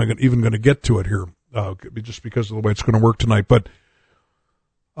sure how I'm even going to get to it here, just because of the way it's going to work tonight. But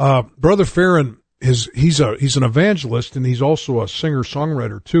Brother Farron he's an evangelist, and he's also a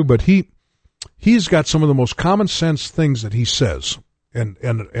singer-songwriter too. But he's got some of the most common sense things that he says, and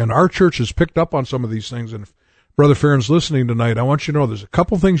our church has picked up on some of these things. And if Brother Farron's listening tonight, I want you to know there's a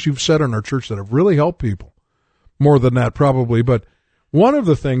couple things you've said in our church that have really helped people. More than that, probably, but one of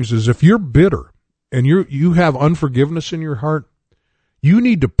the things is if you're bitter and you have unforgiveness in your heart, you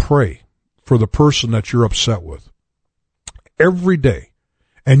need to pray for the person that you're upset with every day,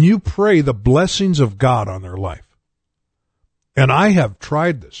 and you pray the blessings of God on their life. And I have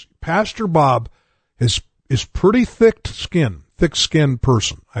tried this. Pastor Bob is pretty thick-skinned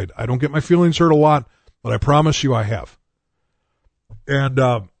person. I don't get my feelings hurt a lot, but I promise you I have. And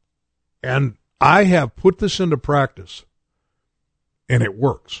I have put this into practice, and it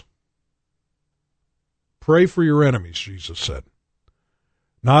works. Pray for your enemies, Jesus said.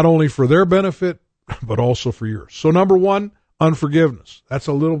 Not only for their benefit, but also for yours. So number one, unforgiveness. That's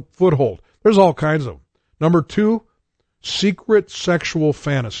a little foothold. There's all kinds of them. Number two, secret sexual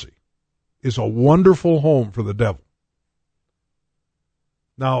fantasy is a wonderful home for the devil.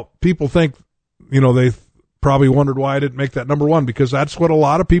 Now, people think, they probably wondered why I didn't make that number one, because that's what a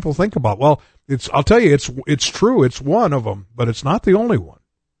lot of people think about. Well, I'll tell you, it's true. It's one of them, but it's not the only one.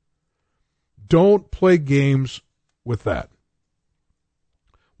 Don't play games with that.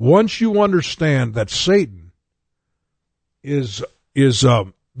 Once you understand that Satan is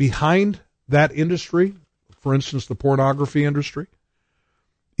behind that industry, for instance, the pornography industry,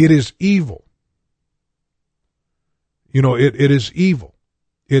 it is evil. It is evil.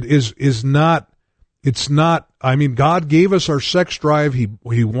 It is not. It's not. I mean, God gave us our sex drive. He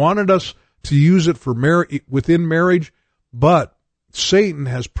wanted us to use it for within marriage, but Satan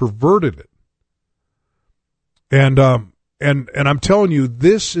has perverted it. And I'm telling you,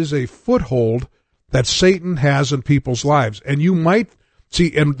 this is a foothold that Satan has in people's lives. And you might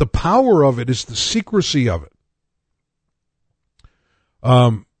see, and the power of it is the secrecy of it.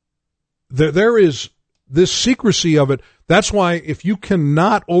 There is this secrecy of it. That's why if you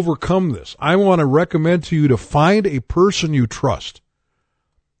cannot overcome this, I want to recommend to you to find a person you trust.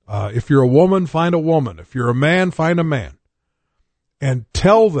 If you're a woman, find a woman. If you're a man, find a man. And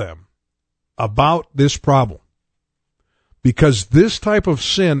tell them about this problem. Because this type of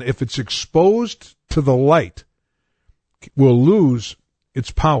sin, if it's exposed to the light, will lose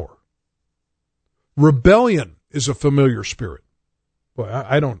its power. Rebellion is a familiar spirit. Boy,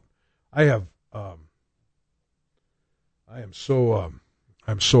 I'm so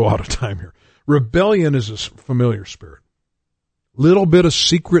out of time here. Rebellion is a familiar spirit. Little bit of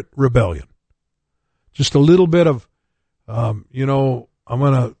secret rebellion. Just a little bit of, I'm going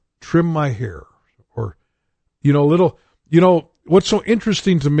to trim my hair, or, what's so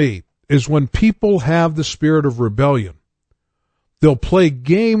interesting to me is when people have the spirit of rebellion, they'll play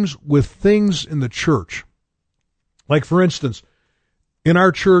games with things in the church. Like, for instance, in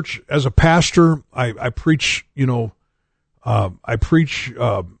our church, as a pastor, I preach, that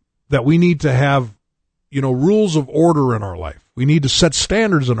we need to have, rules of order in our life. We need to set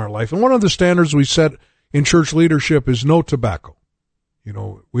standards in our life. And one of the standards we set in church leadership is no tobacco.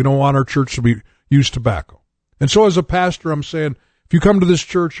 We don't want our church to use tobacco. And so as a pastor, I'm saying, if you come to this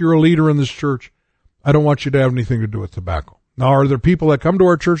church, you're a leader in this church, I don't want you to have anything to do with tobacco. Now, are there people that come to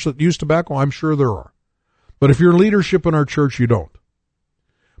our church that use tobacco? I'm sure there are. But if you're in leadership in our church, you don't.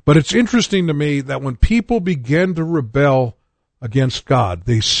 But it's interesting to me that when people begin to rebel against God,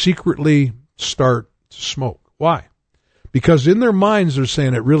 they secretly start to smoke. Why? Because in their minds, they're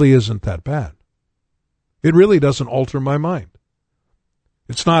saying it really isn't that bad. It really doesn't alter my mind.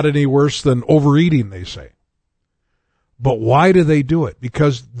 It's not any worse than overeating, they say. But why do they do it?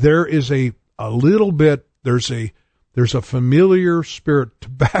 Because there is a little bit, there's a familiar spirit.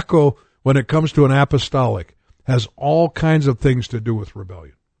 Tobacco, when it comes to an apostolic, has all kinds of things to do with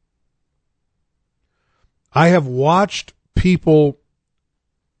rebellion. I have watched people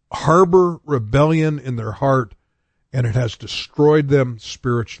harbor rebellion in their heart, and it has destroyed them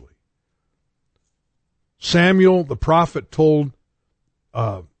spiritually. Samuel, the prophet, told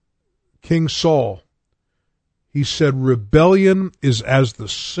King Saul, he said, rebellion is as the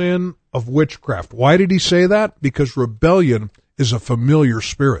sin of witchcraft. Why did he say that? Because rebellion is a familiar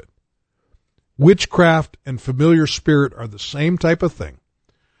spirit. Witchcraft and familiar spirit are the same type of thing.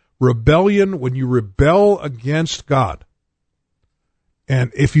 Rebellion, when you rebel against God,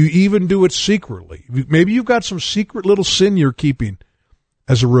 and if you even do it secretly, maybe you've got some secret little sin you're keeping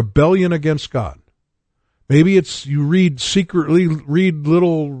as a rebellion against God. Maybe it's you secretly read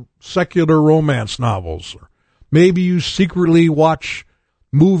little secular romance novels, or maybe you secretly watch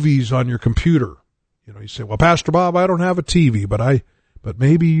movies on your computer. You know, you say, well, Pastor Bob, I don't have a TV, but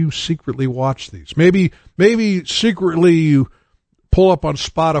maybe you secretly watch these. Maybe secretly you pull up on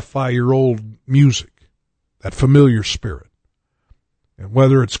Spotify your old music, that familiar spirit. And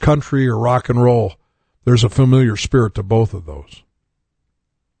whether it's country or rock and roll, there's a familiar spirit to both of those.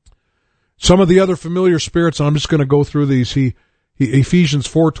 Some of the other familiar spirits, I'm just going to go through these. Ephesians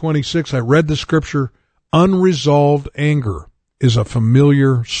 4:26, I read the scripture, unresolved anger is a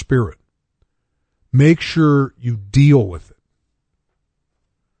familiar spirit. Make sure you deal with it.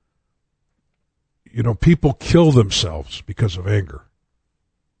 You know, people kill themselves because of anger.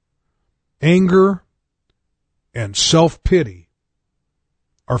 Anger and self-pity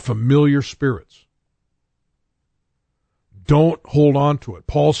are familiar spirits. Don't hold on to it.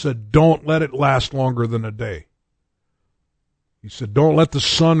 Paul said, don't let it last longer than a day. He said, don't let the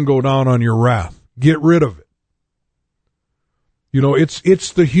sun go down on your wrath. Get rid of it. You know,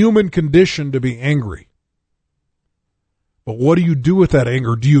 it's the human condition to be angry. But what do you do with that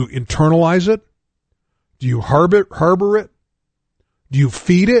anger? Do you internalize it? Do you harbor it? Do you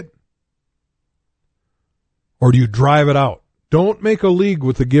feed it? Or do you drive it out? Don't make a league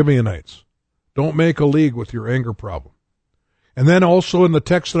with the Gibeonites. Don't make a league with your anger problem. And then also in the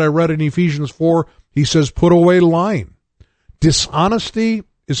text that I read in Ephesians 4, he says, put away lying. Dishonesty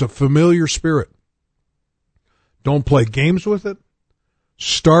is a familiar spirit. Don't play games with it.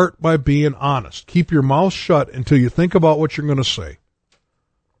 Start by being honest. Keep your mouth shut until you think about what you're going to say.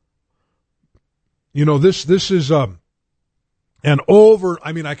 You know, this is I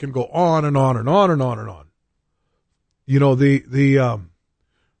can go on and on and on and on and on. You know, the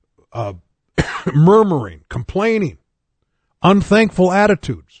murmuring, complaining, unthankful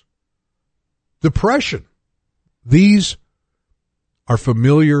attitudes, depression. These are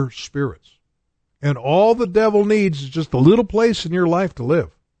familiar spirits. And all the devil needs is just a little place in your life to live.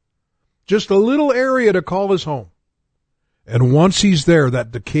 Just a little area to call his home. And once he's there,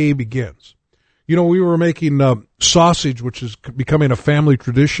 that decay begins. You know, we were making sausage, which is becoming a family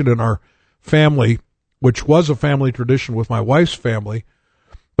tradition in our family, which was a family tradition with my wife's family.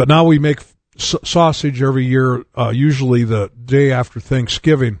 But now we make sausage every year, usually the day after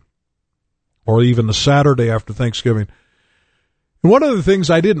Thanksgiving, or even the Saturday after Thanksgiving. And one of the things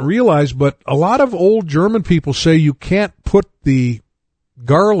I didn't realize, but a lot of old German people say you can't put the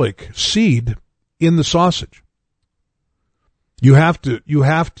garlic seed in the sausage. You have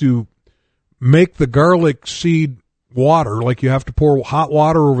to make the garlic seed water, like you have to pour hot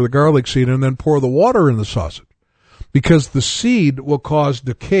water over the garlic seed and then pour the water in the sausage, because the seed will cause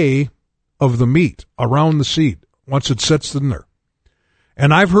decay of the meat around the seed once it sits in there.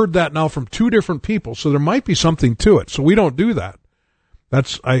 And I've heard that now from two different people, so there might be something to it. So we don't do that.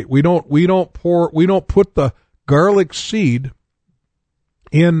 We don't put the garlic seed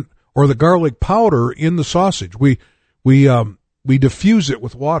in, or the garlic powder in the sausage. We diffuse it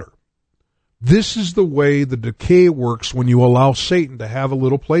with water. This is the way the decay works when you allow Satan to have a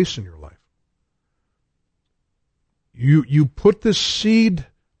little place in your life. You put this seed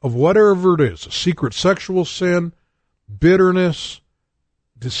of whatever it is, a secret sexual sin, bitterness,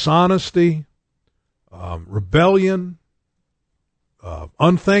 dishonesty, rebellion,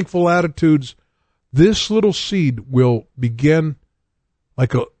 unthankful attitudes. This little seed will begin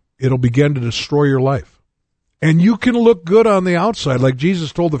it'll begin to destroy your life. And you can look good on the outside, like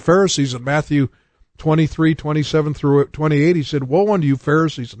Jesus told the Pharisees in Matthew 23, 27 through 28. He said, woe unto you,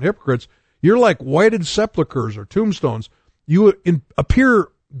 Pharisees and hypocrites. You're like whited sepulchres or tombstones. You appear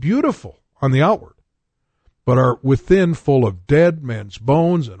beautiful on the outward, but are within full of dead men's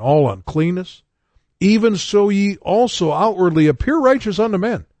bones and all uncleanness. Even so ye also outwardly appear righteous unto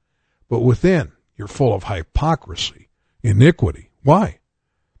men, but within you're full of hypocrisy, iniquity. Why?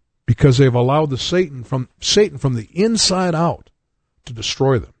 Because they've allowed the Satan from the inside out to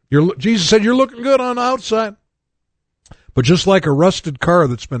destroy them. Jesus said, you're looking good on the outside, but just like a rusted car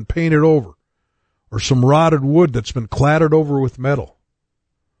that's been painted over, or some rotted wood that's been clattered over with metal,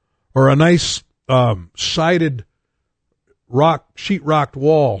 or a nice sided sheetrocked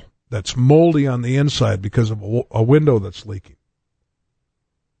wall that's moldy on the inside because of a window that's leaking.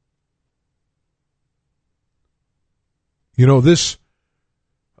 This,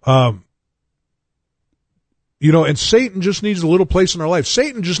 and Satan just needs a little place in our life.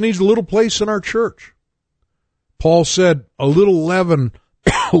 Satan just needs a little place in our church. Paul said, a little leaven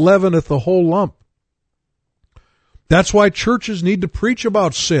leaveneth the whole lump. That's why churches need to preach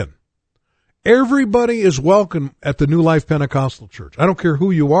about sin. Everybody is welcome at the New Life Pentecostal Church. I don't care who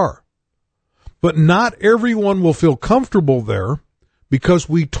you are. But not everyone will feel comfortable there because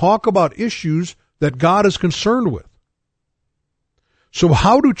we talk about issues that God is concerned with. So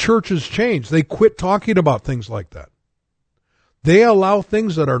how do churches change? They quit talking about things like that. They allow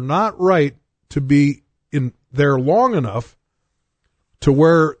things that are not right to be in there long enough to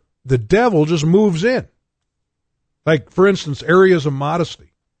where the devil just moves in. Like, for instance, areas of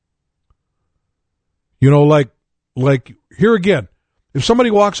modesty. Like here again, if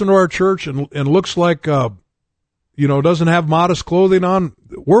somebody walks into our church and looks like, doesn't have modest clothing on,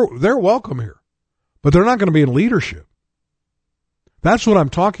 they're welcome here. But they're not going to be in leadership. That's what I'm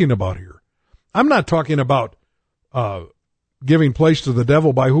talking about here. I'm not talking about giving place to the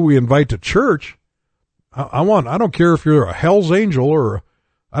devil by who we invite to church. I don't care if you're a Hell's Angel or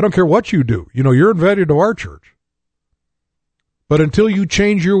I don't care what you do. You're invited to our church. But until you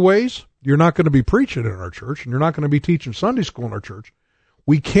change your ways, you're not going to be preaching in our church and you're not going to be teaching Sunday school in our church.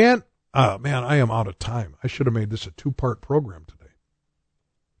 We can't, I am out of time. I should have made this a 2-part program today.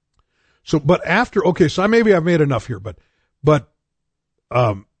 So maybe I've made enough here, but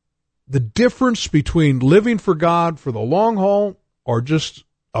the difference between living for God for the long haul or just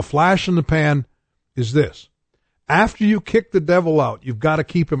a flash in the pan is this. After you kick the devil out, you've got to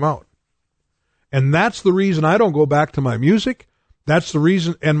keep him out. And that's the reason I don't go back to my music. That's the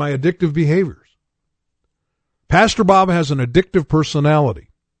reason, and my addictive behaviors. Pastor Bob has an addictive personality.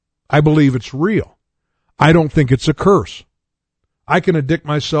 I believe it's real. I don't think it's a curse. I can addict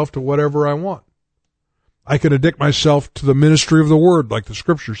myself to whatever I want. I could addict myself to the ministry of the word, like the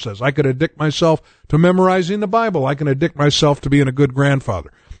scripture says. I could addict myself to memorizing the Bible. I can addict myself to being a good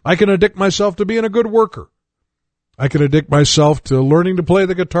grandfather. I can addict myself to being a good worker. I can addict myself to learning to play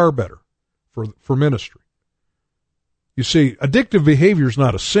the guitar better for ministry. You see, addictive behavior is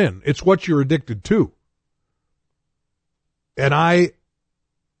not a sin. It's what you're addicted to. And I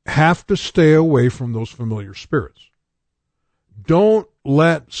have to stay away from those familiar spirits. Don't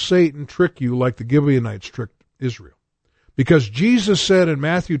let Satan trick you like the Gibeonites tricked Israel. Because Jesus said in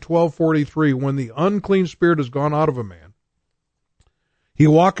Matthew 12:43, when the unclean spirit has gone out of a man, he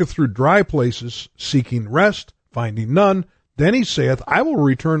walketh through dry places, seeking rest, finding none. Then he saith, I will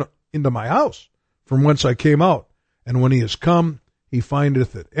return into my house, from whence I came out. And when he is come, he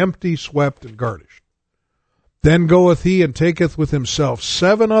findeth it empty, swept, and garnished. Then goeth he and taketh with himself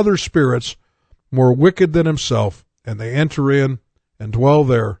 7 other spirits more wicked than himself, and they enter in and dwell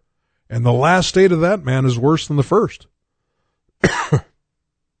there. And the last state of that man is worse than the first.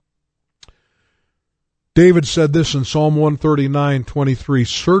 David said this in Psalm 139:23,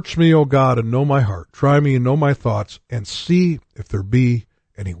 Search me, O God, and know my heart. Try me and know my thoughts, and see if there be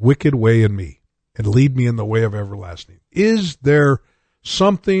any wicked way in me, and lead me in the way of everlasting. Is there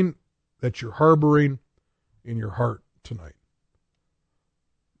something that you're harboring in your heart tonight?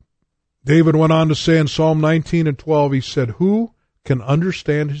 David went on to say in Psalm 19:12, he said, Who can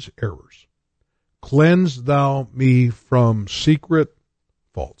understand his errors? Cleanse thou me from secret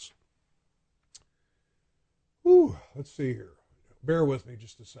faults. Let's see here. Bear with me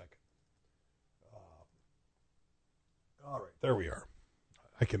just a second. All right, there we are.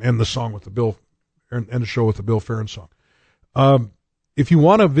 I can end the song with end the show with the Bill Farron song. If you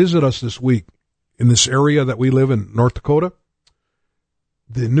want to visit us this week in this area that we live in, North Dakota,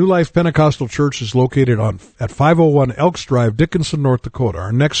 the New Life Pentecostal Church is located at 501 Elks Drive, Dickinson, North Dakota.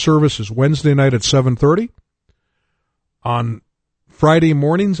 Our next service is Wednesday night at 7:30. On Friday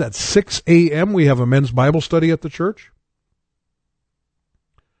mornings at 6 a.m., we have a men's Bible study at the church.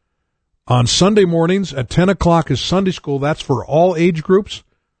 On Sunday mornings at 10 o'clock is Sunday school. That's for all age groups.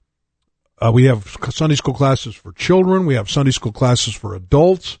 We have Sunday school classes for children. We have Sunday school classes for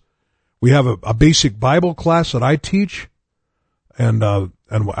adults. We have a basic Bible class that I teach. And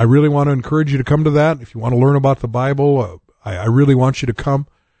I really want to encourage you to come to that. If you want to learn about the Bible, I really want you to come.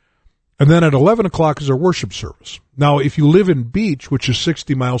 And then at 11 o'clock is our worship service. Now, if you live in Beach, which is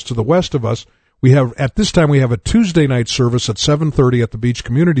 60 miles to the west of us, at this time we have a Tuesday night service at 7:30 at the Beach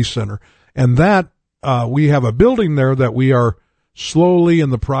Community Center. And that, we have a building there that we are slowly in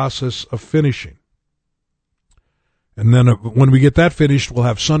the process of finishing. And then when we get that finished, we'll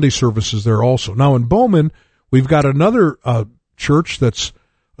have Sunday services there also. Now in Bowman, we've got another church that's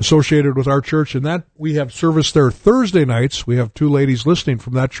associated with our church, and that we have service there Thursday nights. We have two ladies listening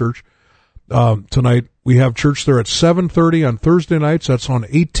from that church tonight. We have church there at 7:30 on Thursday nights. That's on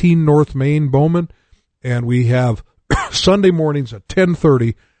 18 North Main, Bowman. And we have Sunday mornings at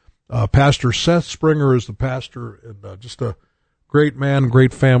 10:30. Pastor Seth Springer is the pastor, and just a great man,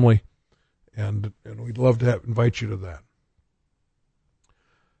 great family, and we'd love to invite you to that.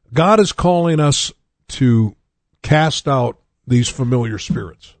 God is calling us to cast out these familiar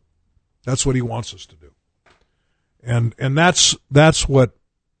spirits. That's what he wants us to do. And that's what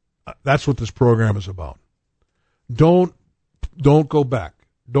this program is about. Don't go back.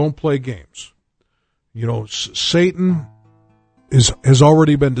 Don't play games. You know, Satan has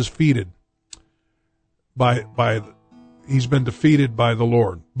already been defeated he's been defeated by the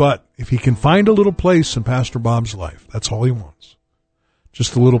Lord. But if he can find a little place in Pastor Bob's life, that's all he wants.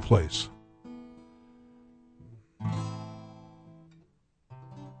 Just a little place.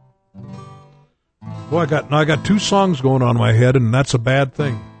 Well, I got two songs going on in my head, and that's a bad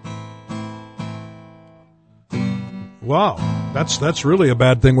thing. Wow, that's really a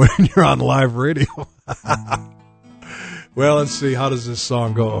bad thing when you're on live radio. Well, let's see. How does this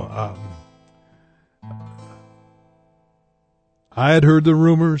song go? I had heard the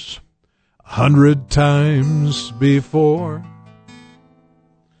rumors 100 times before,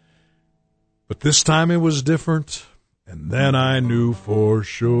 but this time it was different, and then I knew for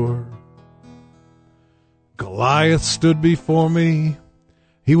sure. Goliath stood before me.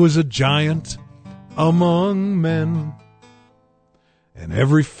 He was a giant among men, and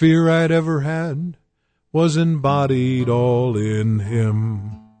every fear I'd ever had was embodied all in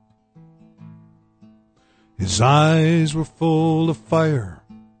him. His eyes were full of fire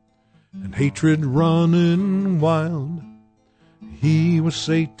and hatred running wild. He was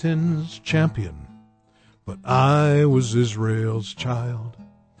Satan's champion, but I was Israel's child.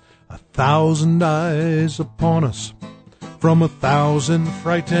 1,000 eyes upon us from 1,000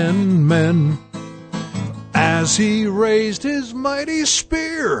 frightened men. As he raised his mighty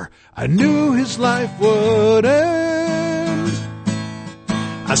spear, I knew his life would end.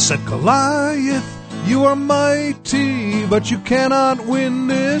 I said, Goliath, you are mighty, but you cannot win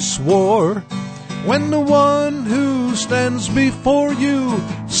this war when the one who stands before you,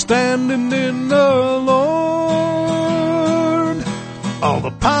 standing in the Lord. All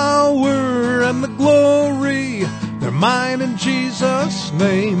the power and the glory, they're mine in Jesus'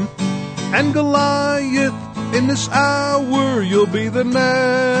 name. And Goliath, in this hour, you'll be the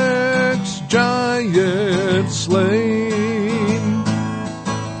next giant slain.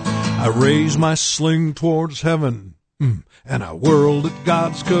 I raised my sling towards heaven, and I whirled at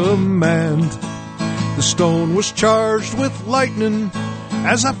God's command. The stone was charged with lightning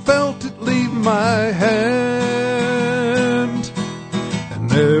as I felt it leave my hand.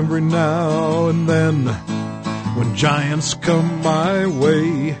 And every now and then, when giants come my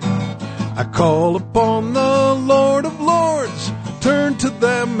way, I call upon the Lord of Lords, turn to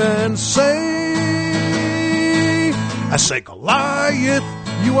them and say, I say, Goliath,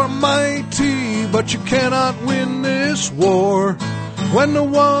 you are mighty, but you cannot win this war when the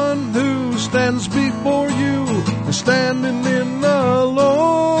one who stands before you is standing in the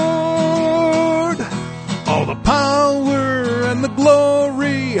Lord. All the power and the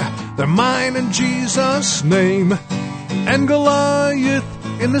glory, they're mine in Jesus' name. And Goliath,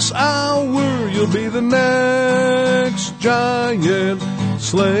 in this hour, you'll be the next giant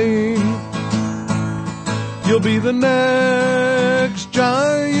slain. You'll be the next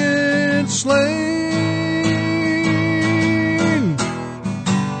giant slain.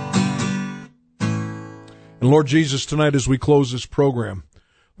 And Lord Jesus, tonight as we close this program,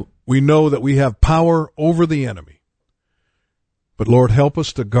 we know that we have power over the enemy. But Lord, help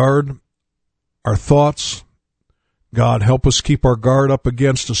us to guard our thoughts. God, help us keep our guard up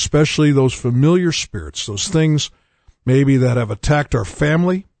against especially those familiar spirits, those things maybe that have attacked our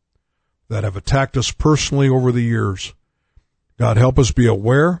family, that have attacked us personally over the years. God, help us be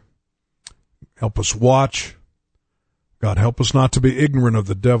aware. Help us watch. God, help us not to be ignorant of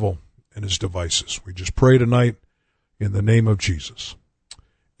the devil and his devices. We just pray tonight in the name of Jesus.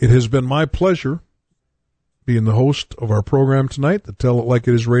 It has been my pleasure being the host of our program tonight, the Tell It Like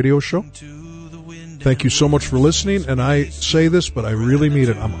It Is radio show. Thank you so much for listening, and I say this, but I really mean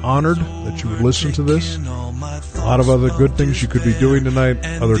it. I'm honored that you would listen to this. A lot of other good things you could be doing tonight,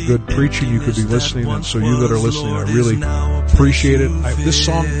 other good preaching you could be listening, and so you that are listening, I really appreciate it. This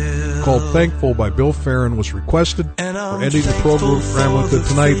song called Thankful by Bill Farron was requested. We're ending the program with it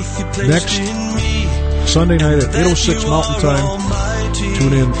tonight. Next Sunday night at 8:06 Mountain Time,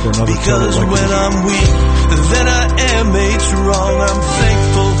 tune in for another Tell It Like It Is. than I am made strong. I'm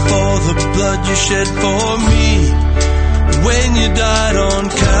thankful for the blood you shed for me when you died on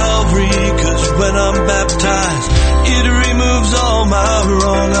Calvary, 'cause when I'm baptized, it removes all my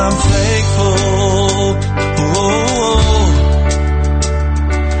wrong. I'm thankful. Oh,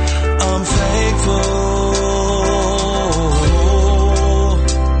 I'm thankful.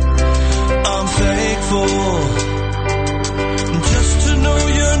 I'm thankful. Just to know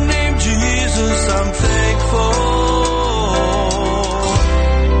your name, Jesus, I'm thankful.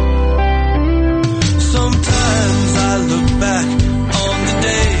 Sometimes I look back on the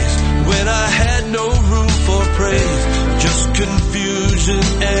days when I had no room for praise, just confusion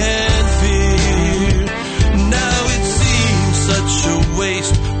and fear. Now it seems such a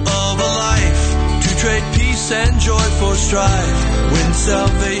waste of a life to trade peace and joy for strife when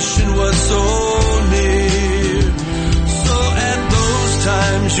salvation was so near. So at those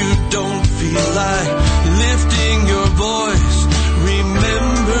times you don't feel like lifting your voice,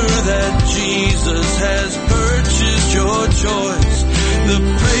 remember that Jesus has purchased your choice. The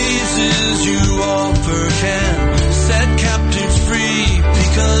praises you offer can set captives free,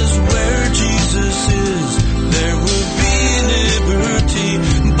 because where Jesus is, there will be liberty.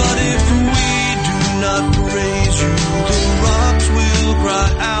 But if we do not praise you, the rocks will cry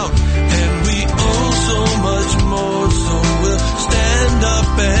out, and we owe so much more, so we'll stand up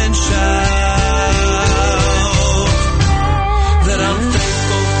and shout that I'm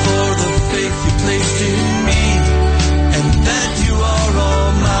thankful for the faith you placed in me, and that you are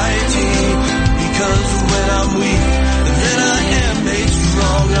almighty, because when I'm weak, then I am made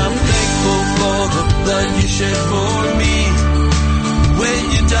strong. I'm thankful for the blood you shed for me when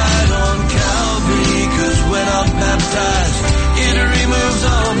you died on Calvary, 'cause when I'm baptized, it removes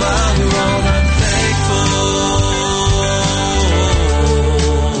all my wrong. I'm thankful.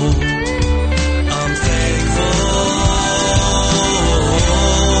 I'm thankful.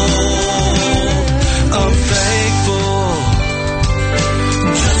 I'm thankful.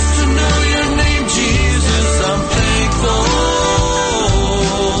 Just to know your name, Jesus, I'm thankful.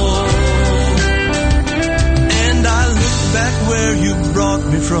 And I look back where you brought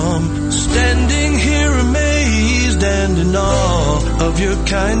me from, standing here amazed and in awe of your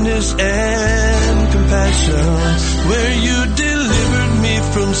kindness and compassion, where you delivered me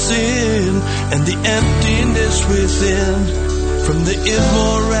from sin and the emptiness within. From the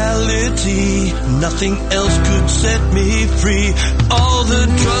immorality, nothing else could set me free. All the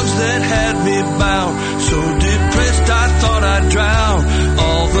drugs that had me bound, so depressed I thought I'd drown.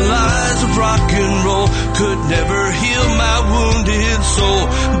 All the lies of rock and roll could never heal my wounded soul.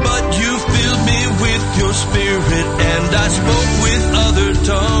 But you filled me with your spirit, and I spoke with other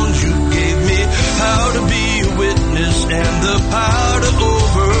tongues. You gave me power to be a witness and the power to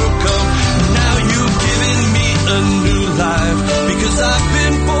overcome. Now you've given me a new life, because I've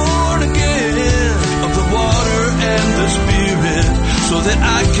been born again of the water and the Spirit, so that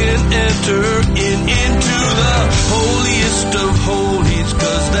I can enter into the holiest of holies,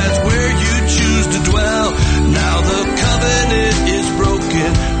 'cause that's where you choose to dwell. Now the covenant is broken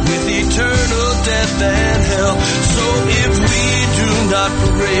with eternal death and hell. So if we do not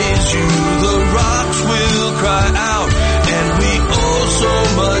praise you, the rocks will cry out, and we owe so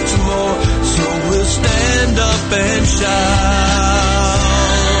much more, so we'll stand up and shout.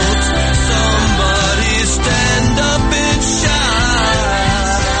 Somebody stand up and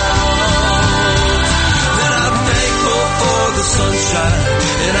shout that I'm thankful for the sunshine,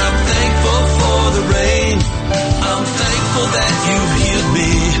 and I'm thankful for the rain. I'm thankful that you healed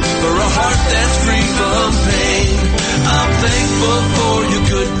me for a heart that's free from pain. I'm thankful for your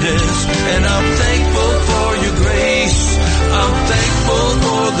goodness, and I'm thankful for your grace. I'm thankful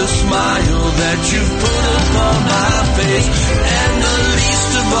for the smile that you've put upon my face, and the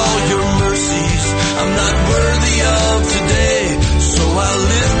least of all your mercies I'm not worthy of today. So I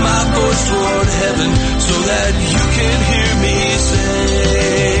lift my voice toward heaven so that you can hear me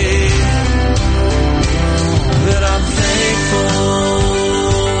say that I'm thankful.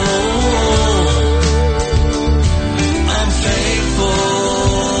 I'm thankful.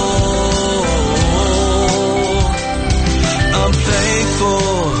 I'm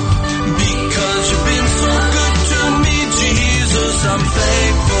thankful because you've been so good to me, Jesus. I'm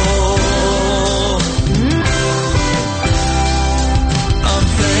thankful. I'm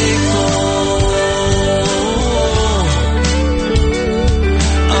thankful.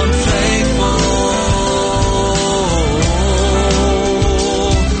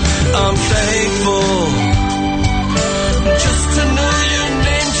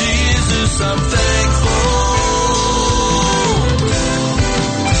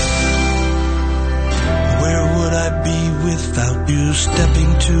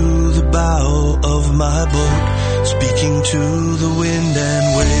 speaking to the wind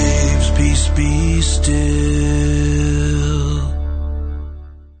and waves, peace be still.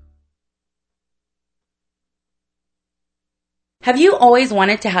 Have you always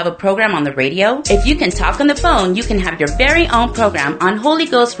wanted to have a program on the radio? If you can talk on the phone, you can have your very own program on Holy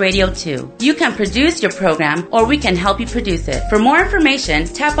Ghost Radio 2. You can produce your program, or we can help you produce it. For more information,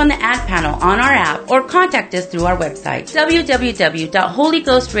 tap on the ad panel on our app or contact us through our website,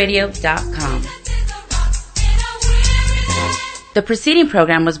 www.holyghostradio.com. The preceding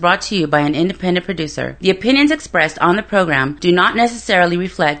program was brought to you by an independent producer. The opinions expressed on the program do not necessarily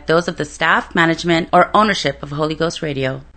reflect those of the staff, management, or ownership of Holy Ghost Radio.